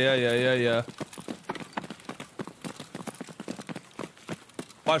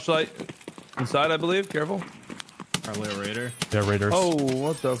 Flashlight inside, I believe. Careful. Probably a raider. Yeah, Raiders. Oh,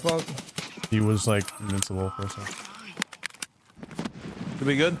 what the fuck? He was like invincible for a second. Should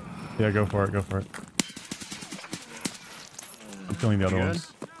be good. Yeah, go for it, go for it. I'm killing the other You good?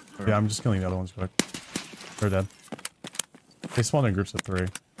 ones. Yeah, I'm just killing the other ones quick. They're dead. They spawn in groups of 3. By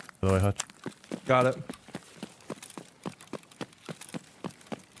the way, Hutch. Got it.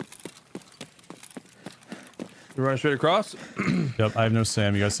 You run straight across? Yep, I have no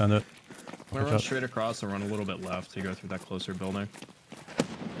SAM. You guys send it. I'm gonna run straight across and run a little bit left to go through that closer building.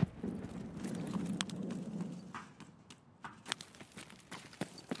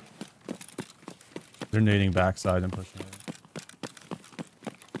 They're nading backside and pushing it.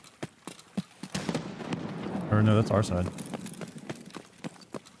 Or no, that's our side.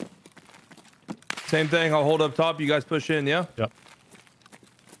 Same thing. I'll hold up top. You guys push in, yeah? Yep.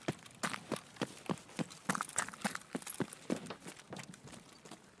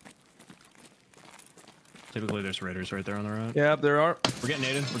 Typically, there's raiders right there on the right. Yeah, there are. We're getting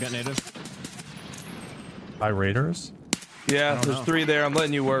native. We're getting native. By raiders? Yeah, don't there's know. 3 there. I'm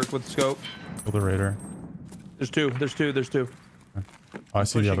letting you work with scope. Kill the raider. There's 2. There's 2. There's 2. Oh, I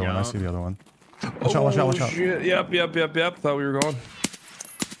see the other Pushing one. I out. see the other one. Watch out, watch out, watch out. Shit. Yep. Thought we were going.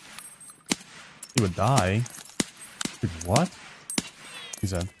 He would die. Dude, what?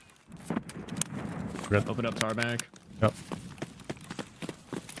 He's dead. Rip. Open up tar bank. Yep.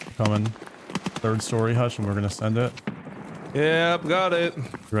 Coming. 3rd story hutch, and we're gonna send it. Yep, got it. You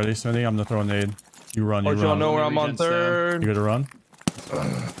ready, Smitty? I'm gonna throw a nade. You run, you Let y'all run. know where I'm on Regen stab. 3rd. You good to run?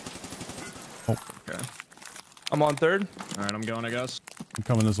 Okay. I'm on 3rd. All right, I'm going, I guess. I'm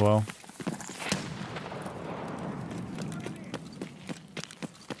coming as well.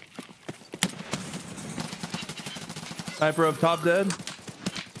 Sniper up top dead.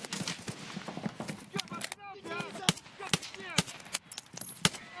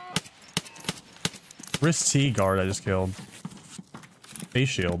 Wrist T guard I just killed. Face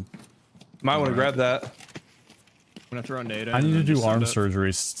shield. Might want to grab that. I'm gonna throw a nade in. I need and to then do just arm send it.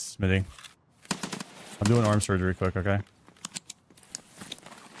 surgery, Smitty. I'm doing arm surgery quick, okay?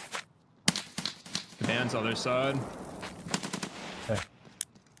 Command's other side. Okay.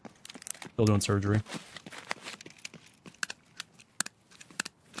 Still doing surgery.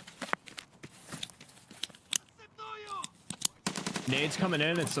 Nade's coming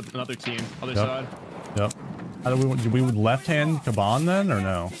in. It's another team. Other Yep. side. Yep. How do we would left hand Kaban then or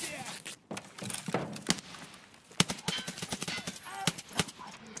no?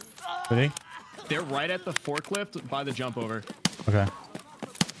 Smitty? They're right at the forklift by the jump over. Okay.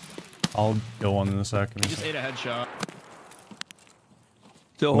 I'll kill one in a sec. Give me a Just sec. ate a headshot.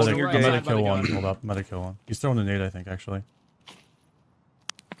 Still I'm holding gonna, your I'm gate. gonna Outside by kill the one. gun. Hold up. I'm gonna kill one. He's throwing a nade, I think, actually.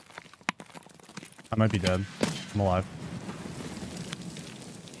 I might be dead. I'm alive.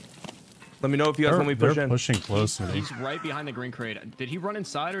 Let me know if you guys want me to push They're in. pushing close to me. He's right behind the green crate. Did he run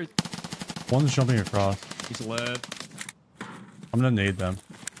inside or One's jumping across. he's lit? I'm gonna nade them.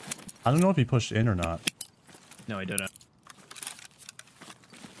 I don't know if he pushed in or not. No, he didn't.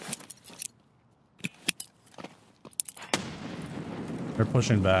 They're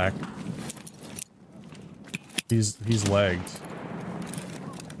pushing back. He's legged.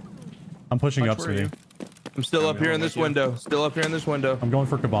 I'm pushing Hutch, up, where are you? Smitty. I'm still up here going in this with you. window. Still up here in this window. I'm going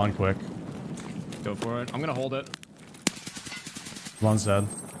for Kaban quick. Go for it. I'm gonna hold it. Kaban's dead.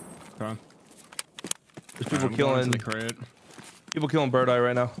 Okay. There's people I'm going killing. to the crate. People killing Bird Eye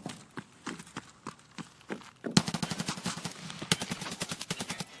right now.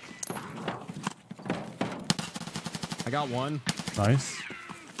 I got one. Nice.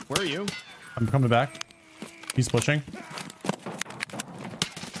 Where are you? I'm coming back. He's pushing.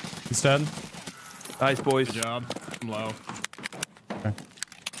 He's dead. Nice, boys. Good job. I'm low. Okay.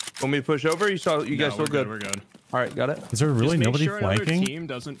 Want me to push over? You guys No, still we're good? We're good. All right, got it. Is there really Just make nobody sure another flanking? team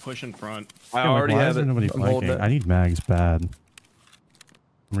doesn't push in front. I Yeah, like, already why have is there it. nobody I'm holding flanking? it. I need mags bad.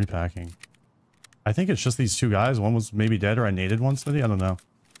 I'm repacking. I think it's just these two guys. One was maybe dead or I naded one Smitty. I don't know.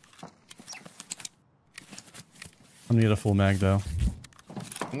 I'm gonna get a full mag though.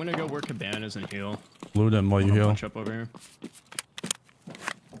 I'm gonna go where Cabanas and heal. Loot him while you I'll heal. punch up over here.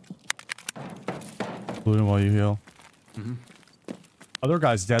 Loot him while you heal. Other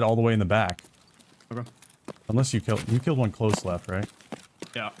guy's dead all the way in the back. Okay. Unless you killed one close left, right?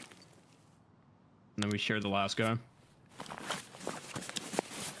 Yeah. And then we share the last guy.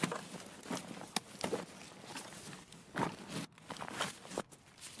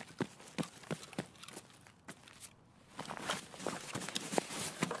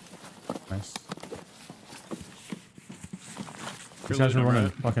 Nice. You're These guys are looting, running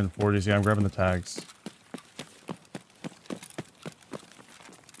right? fucking 40s. Yeah, I'm grabbing the tags.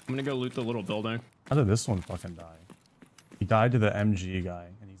 I'm gonna go loot the little building. How did this one fucking die? He died to the MG guy,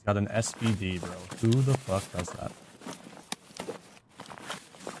 and he's got an SBD, bro. Who the fuck does that?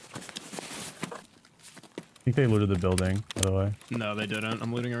 I think they looted the building, by the way. No, they didn't.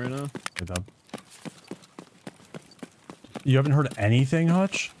 I'm looting it right now. Good job. You haven't heard anything,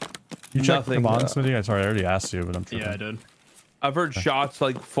 Hutch? You checked Nothing, Kaban, Smitty? Sorry, I already asked you, but I'm tripping. Yeah, I did. I've heard shots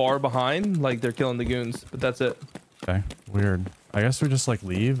like far behind, like they're killing the goons, but that's it. Okay, weird. I guess we just like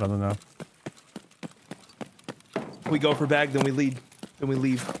leave. I don't know. We go for bag, then we lead, then we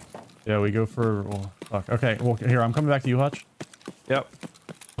leave. Yeah, we go for. Well, fuck. Okay, well here I'm coming back to you, Hutch. Yep.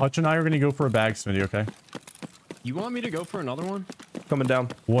 Hutch and I are gonna go for a bag, Smitty. Okay. You want me to go for another one? Coming down.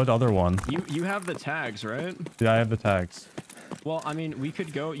 What other one? You have the tags, right? Yeah, I have the tags. Well, I mean, we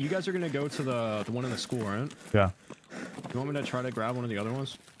could go. You guys are gonna go to the one in the school, right? Yeah. You want me to try to grab one of the other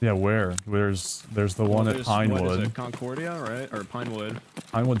ones? Yeah, where? There's the one at What is Pinewood. it? Concordia, right? Or Pinewood?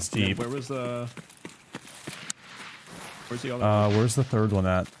 Pinewood's Yeah, deep. where was the? Where's the other one? Where's the third one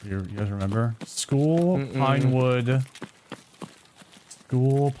at? You guys remember? School, Pinewood.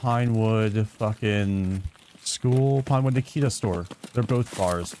 School, Pinewood, fucking... School, Pinewood, Nikita store. They're both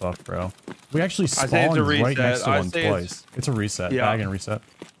far as fuck, bro. We actually spawned right next to one twice. It's a reset. Yeah. Bag and reset.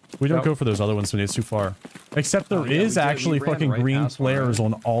 We don't go for those other ones when it's too far. Except there is actually we ran fucking right green past one, flares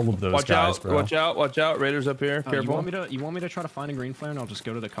on all of those guys, bro. Watch out, watch out. Raiders up here. You Careful. want me to try to find a green flare and I'll just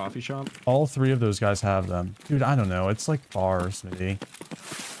go to the coffee shop? All three of those guys have them. Dude, I don't know. It's like far, Smitty.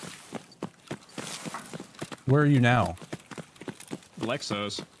 Where are you now?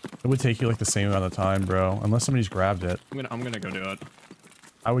 Lexos. It would take you like the same amount of time, bro. Unless somebody's grabbed it. I'm gonna go do it.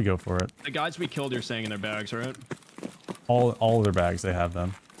 I would go for it. The guys we killed, you're saying in their bags, right? All of their bags, they have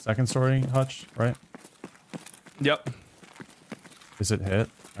them. Second story, Hutch, right? Yep. Is it hit?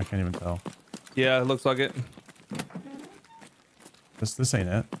 I can't even tell. Yeah, it looks like it. This ain't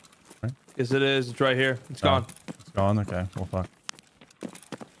it. Right? Yes, it is. It's right here. It's gone. It's gone? Okay, well, fuck.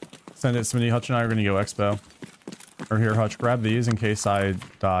 Send it, Smitty. Hutch and I are gonna go expo. Or here, Hutch, grab these in case I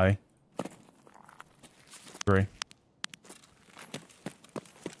die. 3.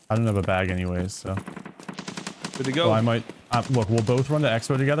 I don't have a bag anyways, so. Good to go. So I might... look, we'll both run to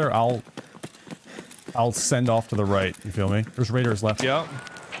expo together. I'll send off to the right. You feel me? There's raiders left. Yep.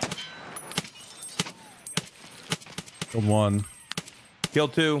 Killed 1.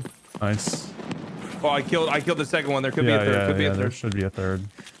 Killed 2. Nice. Oh, I killed the second one. There could be a third. Could be a there third. should be a third.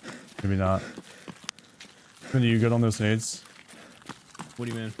 Maybe not. Are you good on those nades? What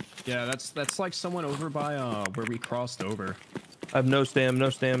do you mean? Yeah, that's like someone over by where we crossed over. I have no stam, no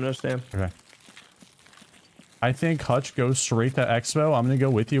stam, no stam. Okay. I think Hutch goes straight to Expo. I'm gonna go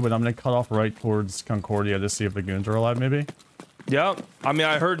with you, but I'm gonna cut off right towards Concordia to see if the goons are alive, maybe. Yeah. I mean,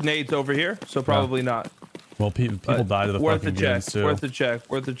 I heard nades over here, so probably not. Well, people die to the worth fucking the check. goons too. Worth the check.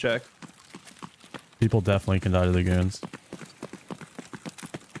 Worth the check. People definitely can die to the goons.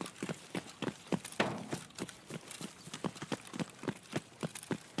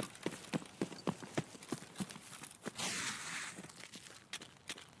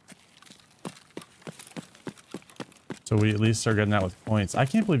 So we at least are getting out with points. I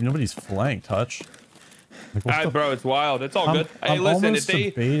can't believe nobody's flanked, Hutch. Like, what Bro, it's wild. It's all good. Hey, I'm listen, almost if they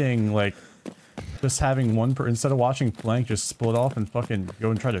debating like just having one instead of watching flank, just split off and fucking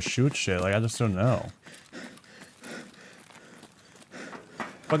go and try to shoot shit. Like I just don't know.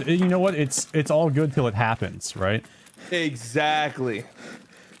 But you know what? It's all good till it happens, right? Exactly.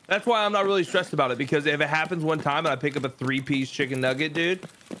 That's why I'm not really stressed about it, because if it happens one time and I pick up a 3-piece chicken nugget, dude,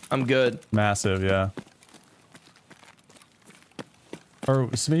 I'm good. Massive, yeah. Or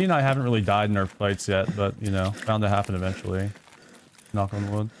Smitty and I haven't really died in our fights yet, but you know, bound to happen eventually. Knock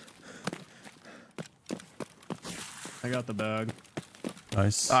on wood. I got the bag.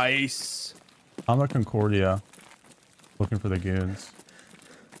 Nice. Nice. I'm at Concordia, looking for the goons.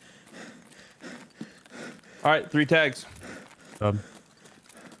 All right, 3 tags. Where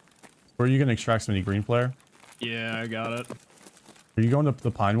are you gonna extract Smitty? Green flare? Yeah, I got it. Are you going to the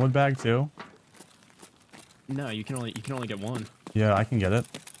Pinewood bag too? No, you can only get one. Yeah, I can get it.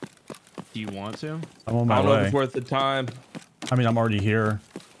 Do you want to? I'm on I my don't know if way. it's worth the time. I mean, I'm already here.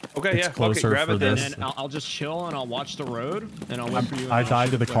 Okay, It's yeah, fuck it, closer grab for it then. this. And I'll just chill and I'll watch the road and I'll wait for you. I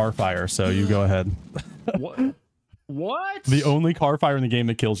died to the car fire, so you go ahead. What? What? The only car fire in the game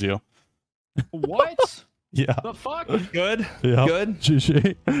that kills you. What? Yeah. The fuck? Good. Yeah. Good.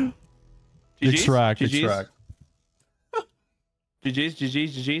 GG. GG's? Extract. GG's? Extract.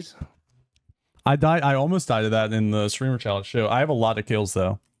 GG's. I died. I almost died of that in the streamer challenge show. I have a lot of kills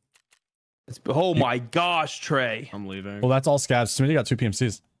though. Oh my gosh, Trey. I'm leaving. Well, that's all scavs. Somebody got 2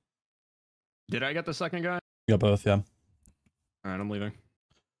 PMCs. Did I get the second guy? You got both, yeah. All right, I'm leaving.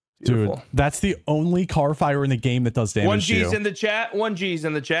 Beautiful. Dude, that's the only car fire in the game that does damage 1 to G's you. in the chat. 1 G's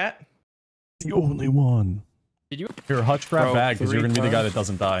in the chat. The only one. Did you? Here, Hutch, grab Bro, bag because you're gonna be the 3 guy that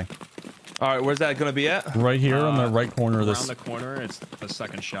doesn't die. All right, where's that gonna be at? Right here on the right corner of Around this, the corner, it's the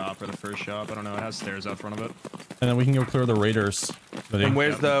second shop or the first shop. I don't know. It has stairs out front of it. and then we can go clear the raiders. And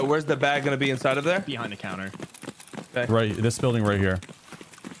where's the bag gonna be inside of there? Behind the counter. Okay. Right, this building right here.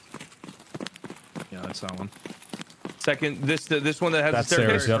 Yeah, that's that one. Second, this one that has That's the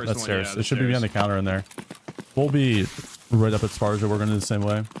staircase. stairs. Yep, First that's one, stairs. yeah, the It should be behind the stairs. counter in there. We'll be right up at Sparja. We're going to do the same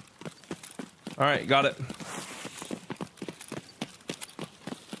way. All right, got it.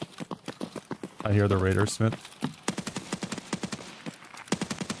 I hear the Raiders, Smith.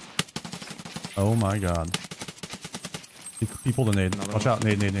 Oh my god. People to nade. Another Watch one. out,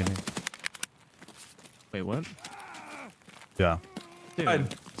 nade. Wait, what? Yeah.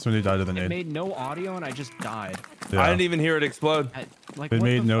 Dude, Somebody died to the it nade. made no audio and I just died. Yeah. I didn't even hear it explode. Like, It what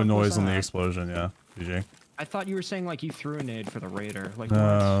made the no fuck was noise in the that? explosion, yeah. GG. I thought you were saying like you threw a nade for the raider. Like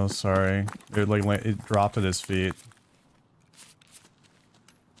No, sorry. It it dropped at his feet.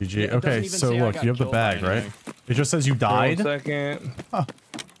 GG. Yeah, it doesn't Okay, even so say I look, got you have the killed by bag, right? anything. It just says you died. 1 second. Huh.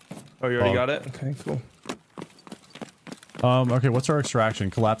 Oh, you already Oh. got it? Okay, cool. Okay, what's our extraction?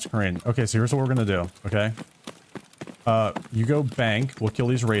 Collapse crane. Okay, so here's what we're gonna do, okay? You go bank, we'll kill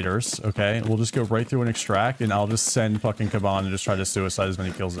these raiders, okay? We'll just go right through and extract, and I'll just send fucking Kaban and just try to suicide as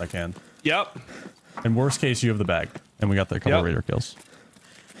many kills as I can. Yep. In worst case, you have the bag, and we got the couple Yep. raider kills.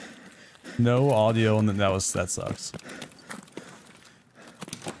 No audio, and then that sucks.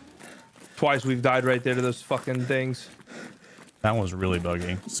 Twice we've died right there to those fucking things. That one was really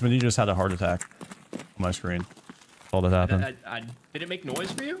buggy. Smitty just had a heart attack on my screen. All that happened. Did it make noise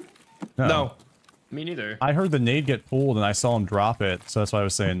for you? No. Me neither. I heard the nade get pulled, and I saw him drop it, so that's why I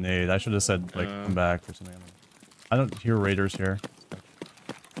was saying nade. I should have said, like, come back or something. I don't hear raiders here.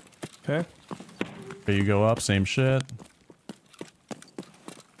 Okay. Okay, you go up, same shit.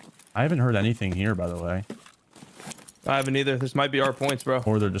 I haven't heard anything here, by the way. I haven't either. This might be our points, bro.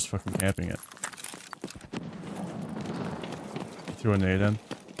 Or they're just fucking camping it. Threw a nade in.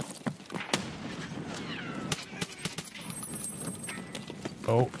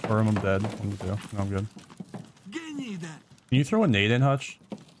 Oh, firm, I'm dead. I'm good. No, I'm good. Can you throw a nade in, Hutch?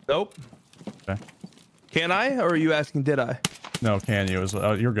 Nope. Okay. Can I? Or are you asking, did I? No, can you?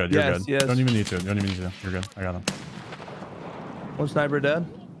 Oh, you're good. You're Yes, good. yes. Don't even need to. Don't even need to. You're good. I got him. One sniper dead.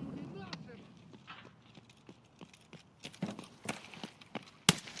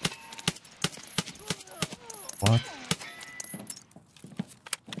 What?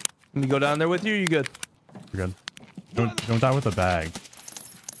 Let me go down there with you. You good? You're good. Don't die with the bag.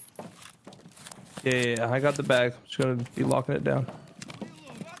 Yeah, I got the bag. I'm just gonna be locking it down.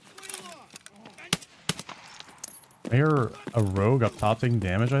 I hear a rogue up top taking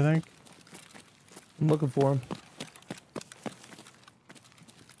damage, I think. I'm looking for him.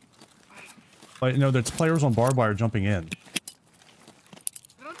 Like, no, there's players on barbed wire jumping in.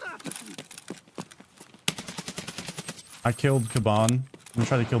 I killed Kaban. I'm gonna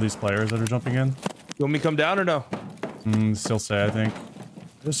try to kill these players that are jumping in. You want me to come down or no? Still say, I think.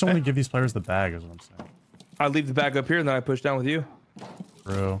 There's someone to give these players the bag, is what I'm saying. I leave the bag up here and then I push down with you.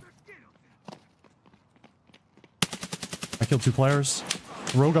 Bro. I killed 2 players.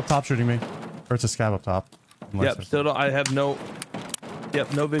 Rogue up top shooting me. Or it's a scab up top. Unless Yep, still don't. I have no.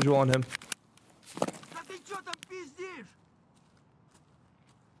 Yep, no visual on him.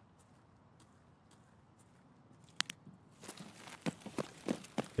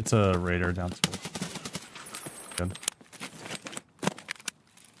 It's a raider downstairs. Good.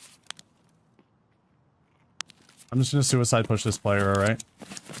 I'm just gonna suicide push this player, alright?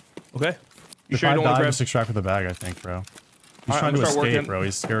 Okay. You If sure you I don't want die, to grab? just extract with the bag, I think, bro. He's Alright, trying I'm to gonna start escape, working. bro.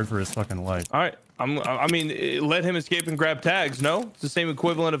 He's scared for his fucking life. All right. I mean, let him escape and grab tags. No, it's the same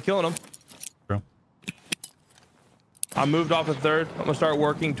equivalent of killing him. Bro. I moved off a third. I'm gonna start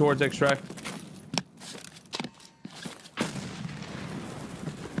working towards extract.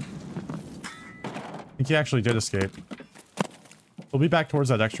 I think he actually did escape. We'll be back towards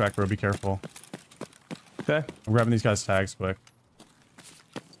that extract, bro. Be careful. Okay. I'm grabbing these guys' tags quick.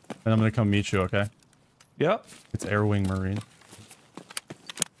 And I'm gonna come meet you, okay? Yep. It's Air Wing Marine.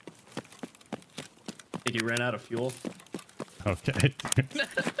 Think you ran out of fuel? Okay.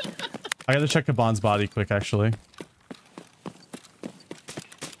 I gotta check Kaban's body quick, actually.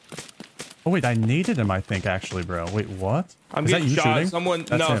 Oh, wait, I naded him, I think, actually, bro. Wait, what? I'm Is that getting you shot. shooting? Someone.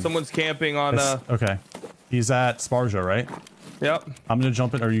 That's No, him. someone's camping on. Okay. He's at Sparja, right? Yep. I'm gonna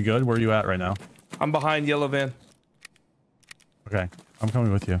jump in. Are you good? Where are you at right now? I'm behind yellow van. Okay. I'm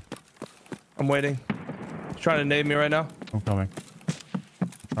coming with you. I'm waiting. He's trying to nade me right now. I'm coming.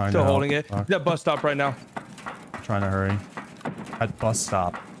 Trying Still to help. holding it. Fuck. He's at bus stop right now. Trying to hurry. At bus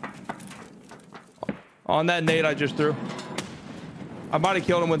stop. On that nade I just threw. I might have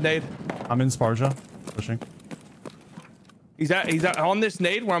killed him with nade. I'm in Sparja. Pushing. He's at on this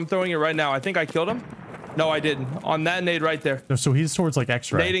nade where I'm throwing it right now. I think I killed him. No, I didn't. On that nade right there. No, so he's towards like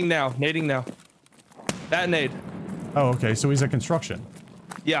X-ray. Nading now. Nading now. That nade. Oh, okay. So he's at construction.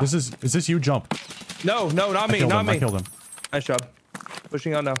 Yeah. Is this you? Jump. No, not me, Not me. I killed him. Nice job.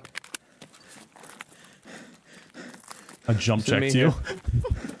 Pushing out now. I jump Send checked me you.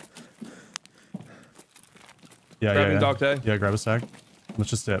 Grabbing dog tag. Yeah, grab a tag. Let's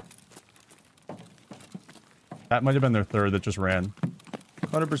just dip. That might have been their third that just ran.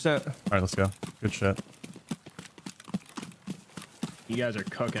 100%. All right, let's go. Good shit. You guys are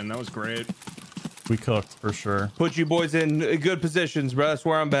cooking. That was great. We cooked for sure. Put you boys in good positions, bro. That's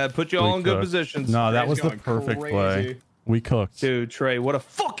where I'm bad. Put you all in good positions. No, that Trey's was the going perfect crazy. play. We cooked. Dude, Trey, what a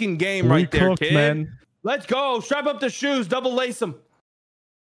fucking game We right there, cooked, kid. man. Let's go. Strap up the shoes. Double lace them.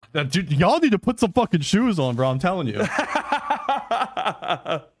 Dude, y'all need to put some fucking shoes on, bro. I'm telling you.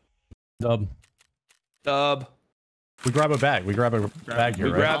 Dub. We grab a bag. We grab a bag here,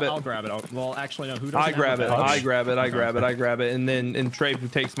 We right? grab it. I'll grab it. Well, actually, no. Who doesn't I grab have it. a bag? I grab it. I grab it. I grab it. And then Trey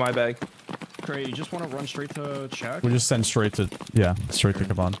takes my bag. Trey, you just want to run straight to check? We just send straight to straight to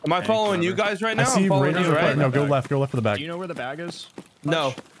Kaban. Am I Okay, following you whatever. guys right I now? see I'm following Raiders you, are right? playing. No, go Bag. left. Go left for the bag. Do you know where the bag is?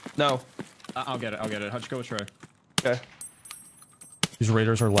 No. Hutch? No. I'll get it. I'll get it. Hutch, go with Trey. Okay. These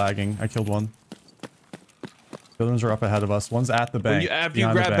Raiders are lagging. I killed one. The other ones are up ahead of us. One's at the bank. After you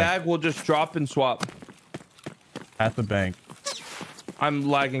behind the grab bank. bag, we'll just drop and swap. At the bank. I'm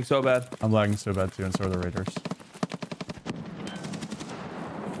lagging so bad. I'm lagging so bad too, and so are the Raiders.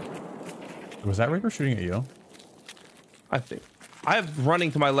 Was that Raider shooting at you? I think. I have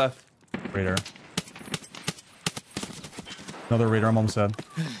running to my left. Raider. Another Raider. I'm almost dead.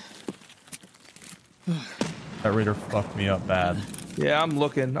 That Raider fucked me up bad. Yeah, I'm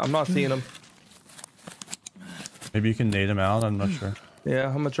looking. I'm not seeing him. Maybe you can nade him out. I'm not sure. Yeah,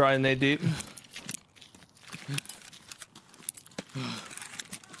 I'm gonna try and nade deep.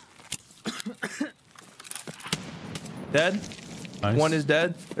 Dead. Nice. One is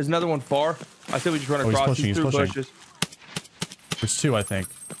dead. There's another one far. I said we just run Oh, he's across. pushing, He's he's through pushing. bushes. There's two, I think.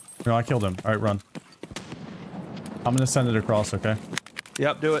 No, I killed him. All right, run. I'm gonna send it across. Okay.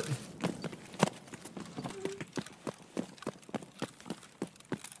 Yep, do it.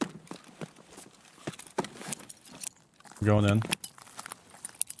 I'm going in.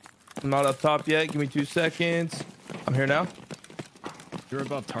 I'm not up top yet. Give me 2 seconds. I'm here now. You're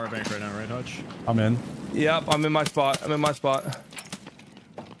above Tarbank right now, right, Hutch? I'm in. Yep, I'm in my spot. I'm in my spot.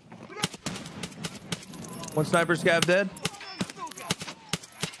 One sniper scav dead.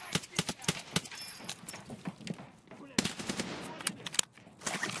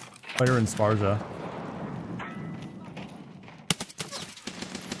 Player in Sparja.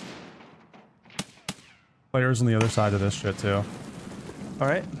 Players on the other side of this shit too. All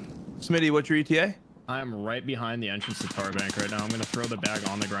right. Smitty, what's your E ETA? I'm right behind the entrance to Tarbank right now. I'm going to throw the bag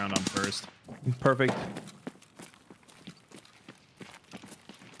on the ground on first. Perfect.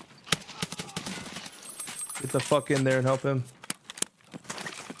 Get the fuck in there and help him.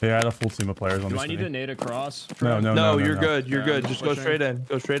 Yeah, I had a full team of players on Do this. I need to nade across? No, no, No, no, you're no. good. You're Yeah, good. I'm Just go pushing. straight in.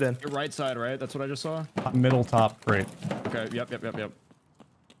 Go straight in. Your right side, right? That's what I just saw? Middle top, great. Okay, yep.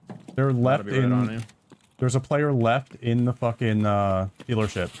 They're left Gotta be right on in. you. There's a player left in the fucking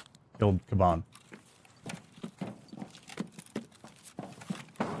dealership. Killed Kaban.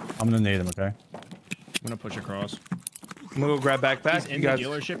 I'm gonna nade him, okay? I'm going to push across. I'm gonna go grab backpack. He's You in guys. the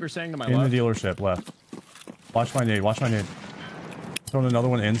dealership, you're saying, to my In left? the dealership, left. Watch my nade. Watch my nade. Throwing another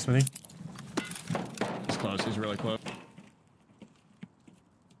one in, Smitty. He's close. He's really close.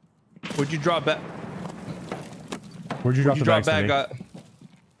 Would you drop back? Where'd you drop Would you the drop bag, back? Smitty?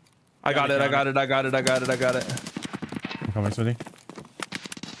 I got it. I got it. I got it. I got it. I got it. I'm coming, Smitty.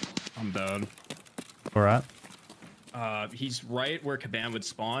 I'm dead. Where at? He's right where Kaban would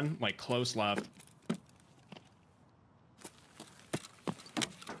spawn, like close left.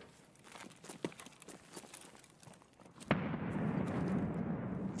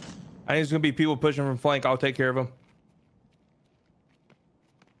 I think there's gonna be people pushing from flank. I'll take care of them.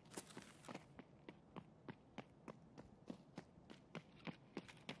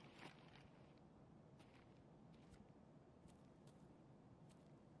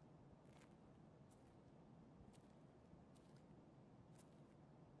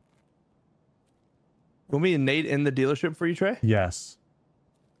 Want me and Nate in the dealership for you, Trey? Yes.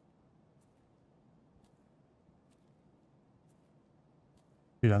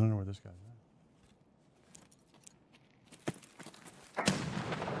 Dude, I don't know where this guy's at.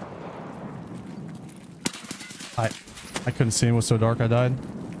 I couldn't see him. It was so dark I died.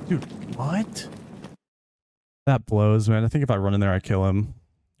 Dude, what? That blows, man. I think if I run in there, I kill him.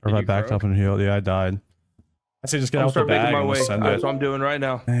 Or Did if I you backed croak? up and healed. Yeah, I died. I say just get I'm out the start making bag my and way. just send That's it. what I'm doing right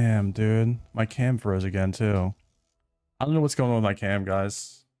now. Damn, dude. My cam froze again, too. I don't know what's going on with my cam,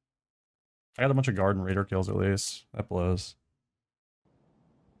 guys. I got a bunch of garden raider kills at least. That blows.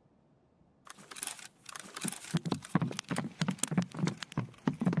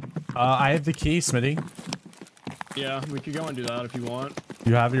 I have the key, Smitty. Yeah, we could go and do that if you want.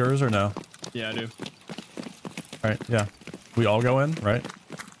 You have yours or no? Yeah, I do. Alright, yeah. We all go in, right?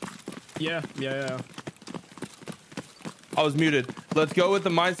 Yeah. I was muted. Let's go with the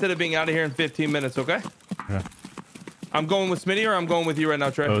mindset of being out of here in 15 minutes, okay? Yeah. I'm going with Smitty or I'm going with you right now,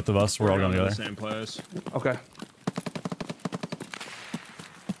 Trey? Both of us, we're all going to together. the same place. Okay.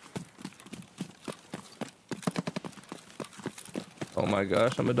 Oh my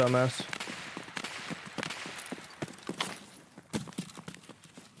gosh, I'm a dumbass.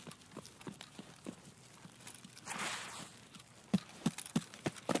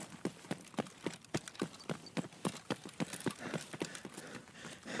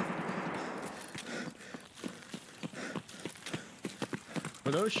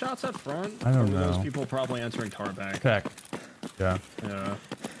 Were those shots up front? I don't or were know. Those people probably entering Tarback. Tech. Yeah. Yeah.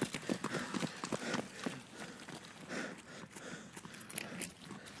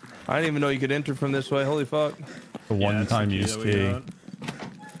 I didn't even know you could enter from this way. Holy fuck. The Yeah, that's the one-time key use that we key. got.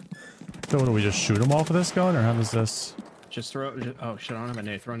 So what, do we just shoot them off with this gun, or how does this? Just throw. Oh shit! I don't have a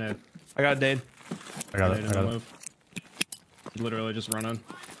nade. Throw a nade. I got a nade. I got it. Nade I and got it. move. Literally just run in.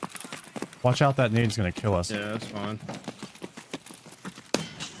 Watch out, that nade's gonna kill us. Yeah, that's fine.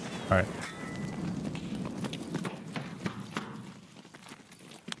 All right.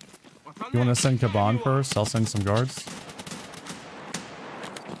 You want to send Kaban first? I'll send some guards.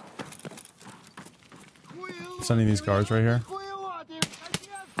 I'm sending these guards right here.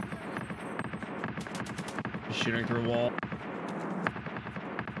 He's shooting through a wall.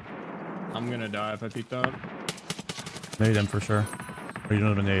 I'm gonna die if I peek that. Nade him for sure. Oh, you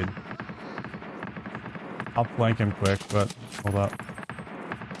don't have a nade. I'll flank him quick, but hold up.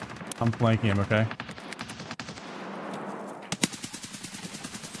 I'm flanking him, okay?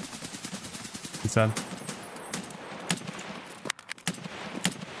 He said.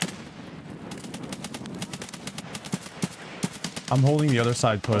 I'm holding the other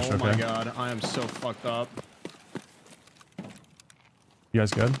side push, Oh okay? my god, I am so fucked up. You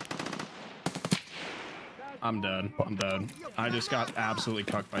guys good? I'm dead. I'm dead. I just got absolutely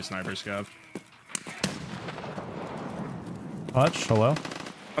cucked by sniper scav. Hutch, hello?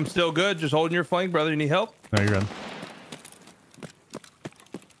 I'm still good. Just holding your flank, brother. You need help? No, you're good.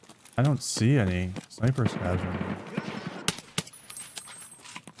 I don't see any sniper scabs.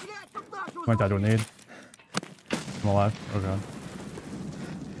 Might die to a nade. I'm alive. Oh god.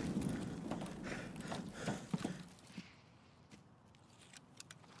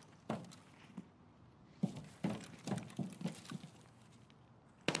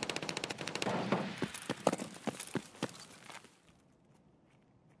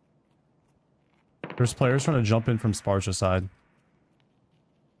 There's players trying to jump in from Sparta side.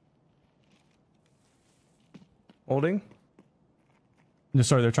 Holding? No,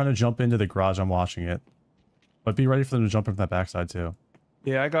 sorry, they're trying to jump into the garage. I'm watching it. But be ready for them to jump in from that backside too.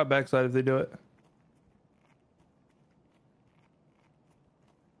 Yeah, I got backside if they do it.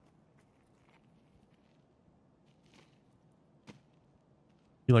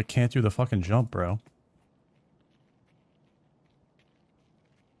 You like can't do the fucking jump, bro.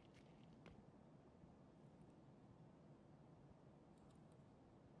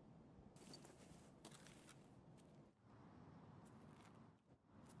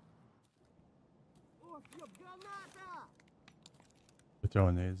 They're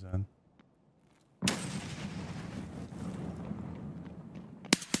throwing nades in.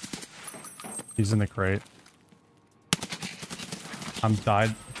 He's in the crate. I'm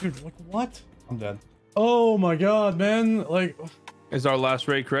died. Dude, like what? I'm dead. Oh my god, man. Like, Is our last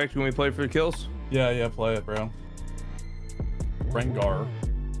raid correct when we play for the kills? yeah, play it, bro. Rengar.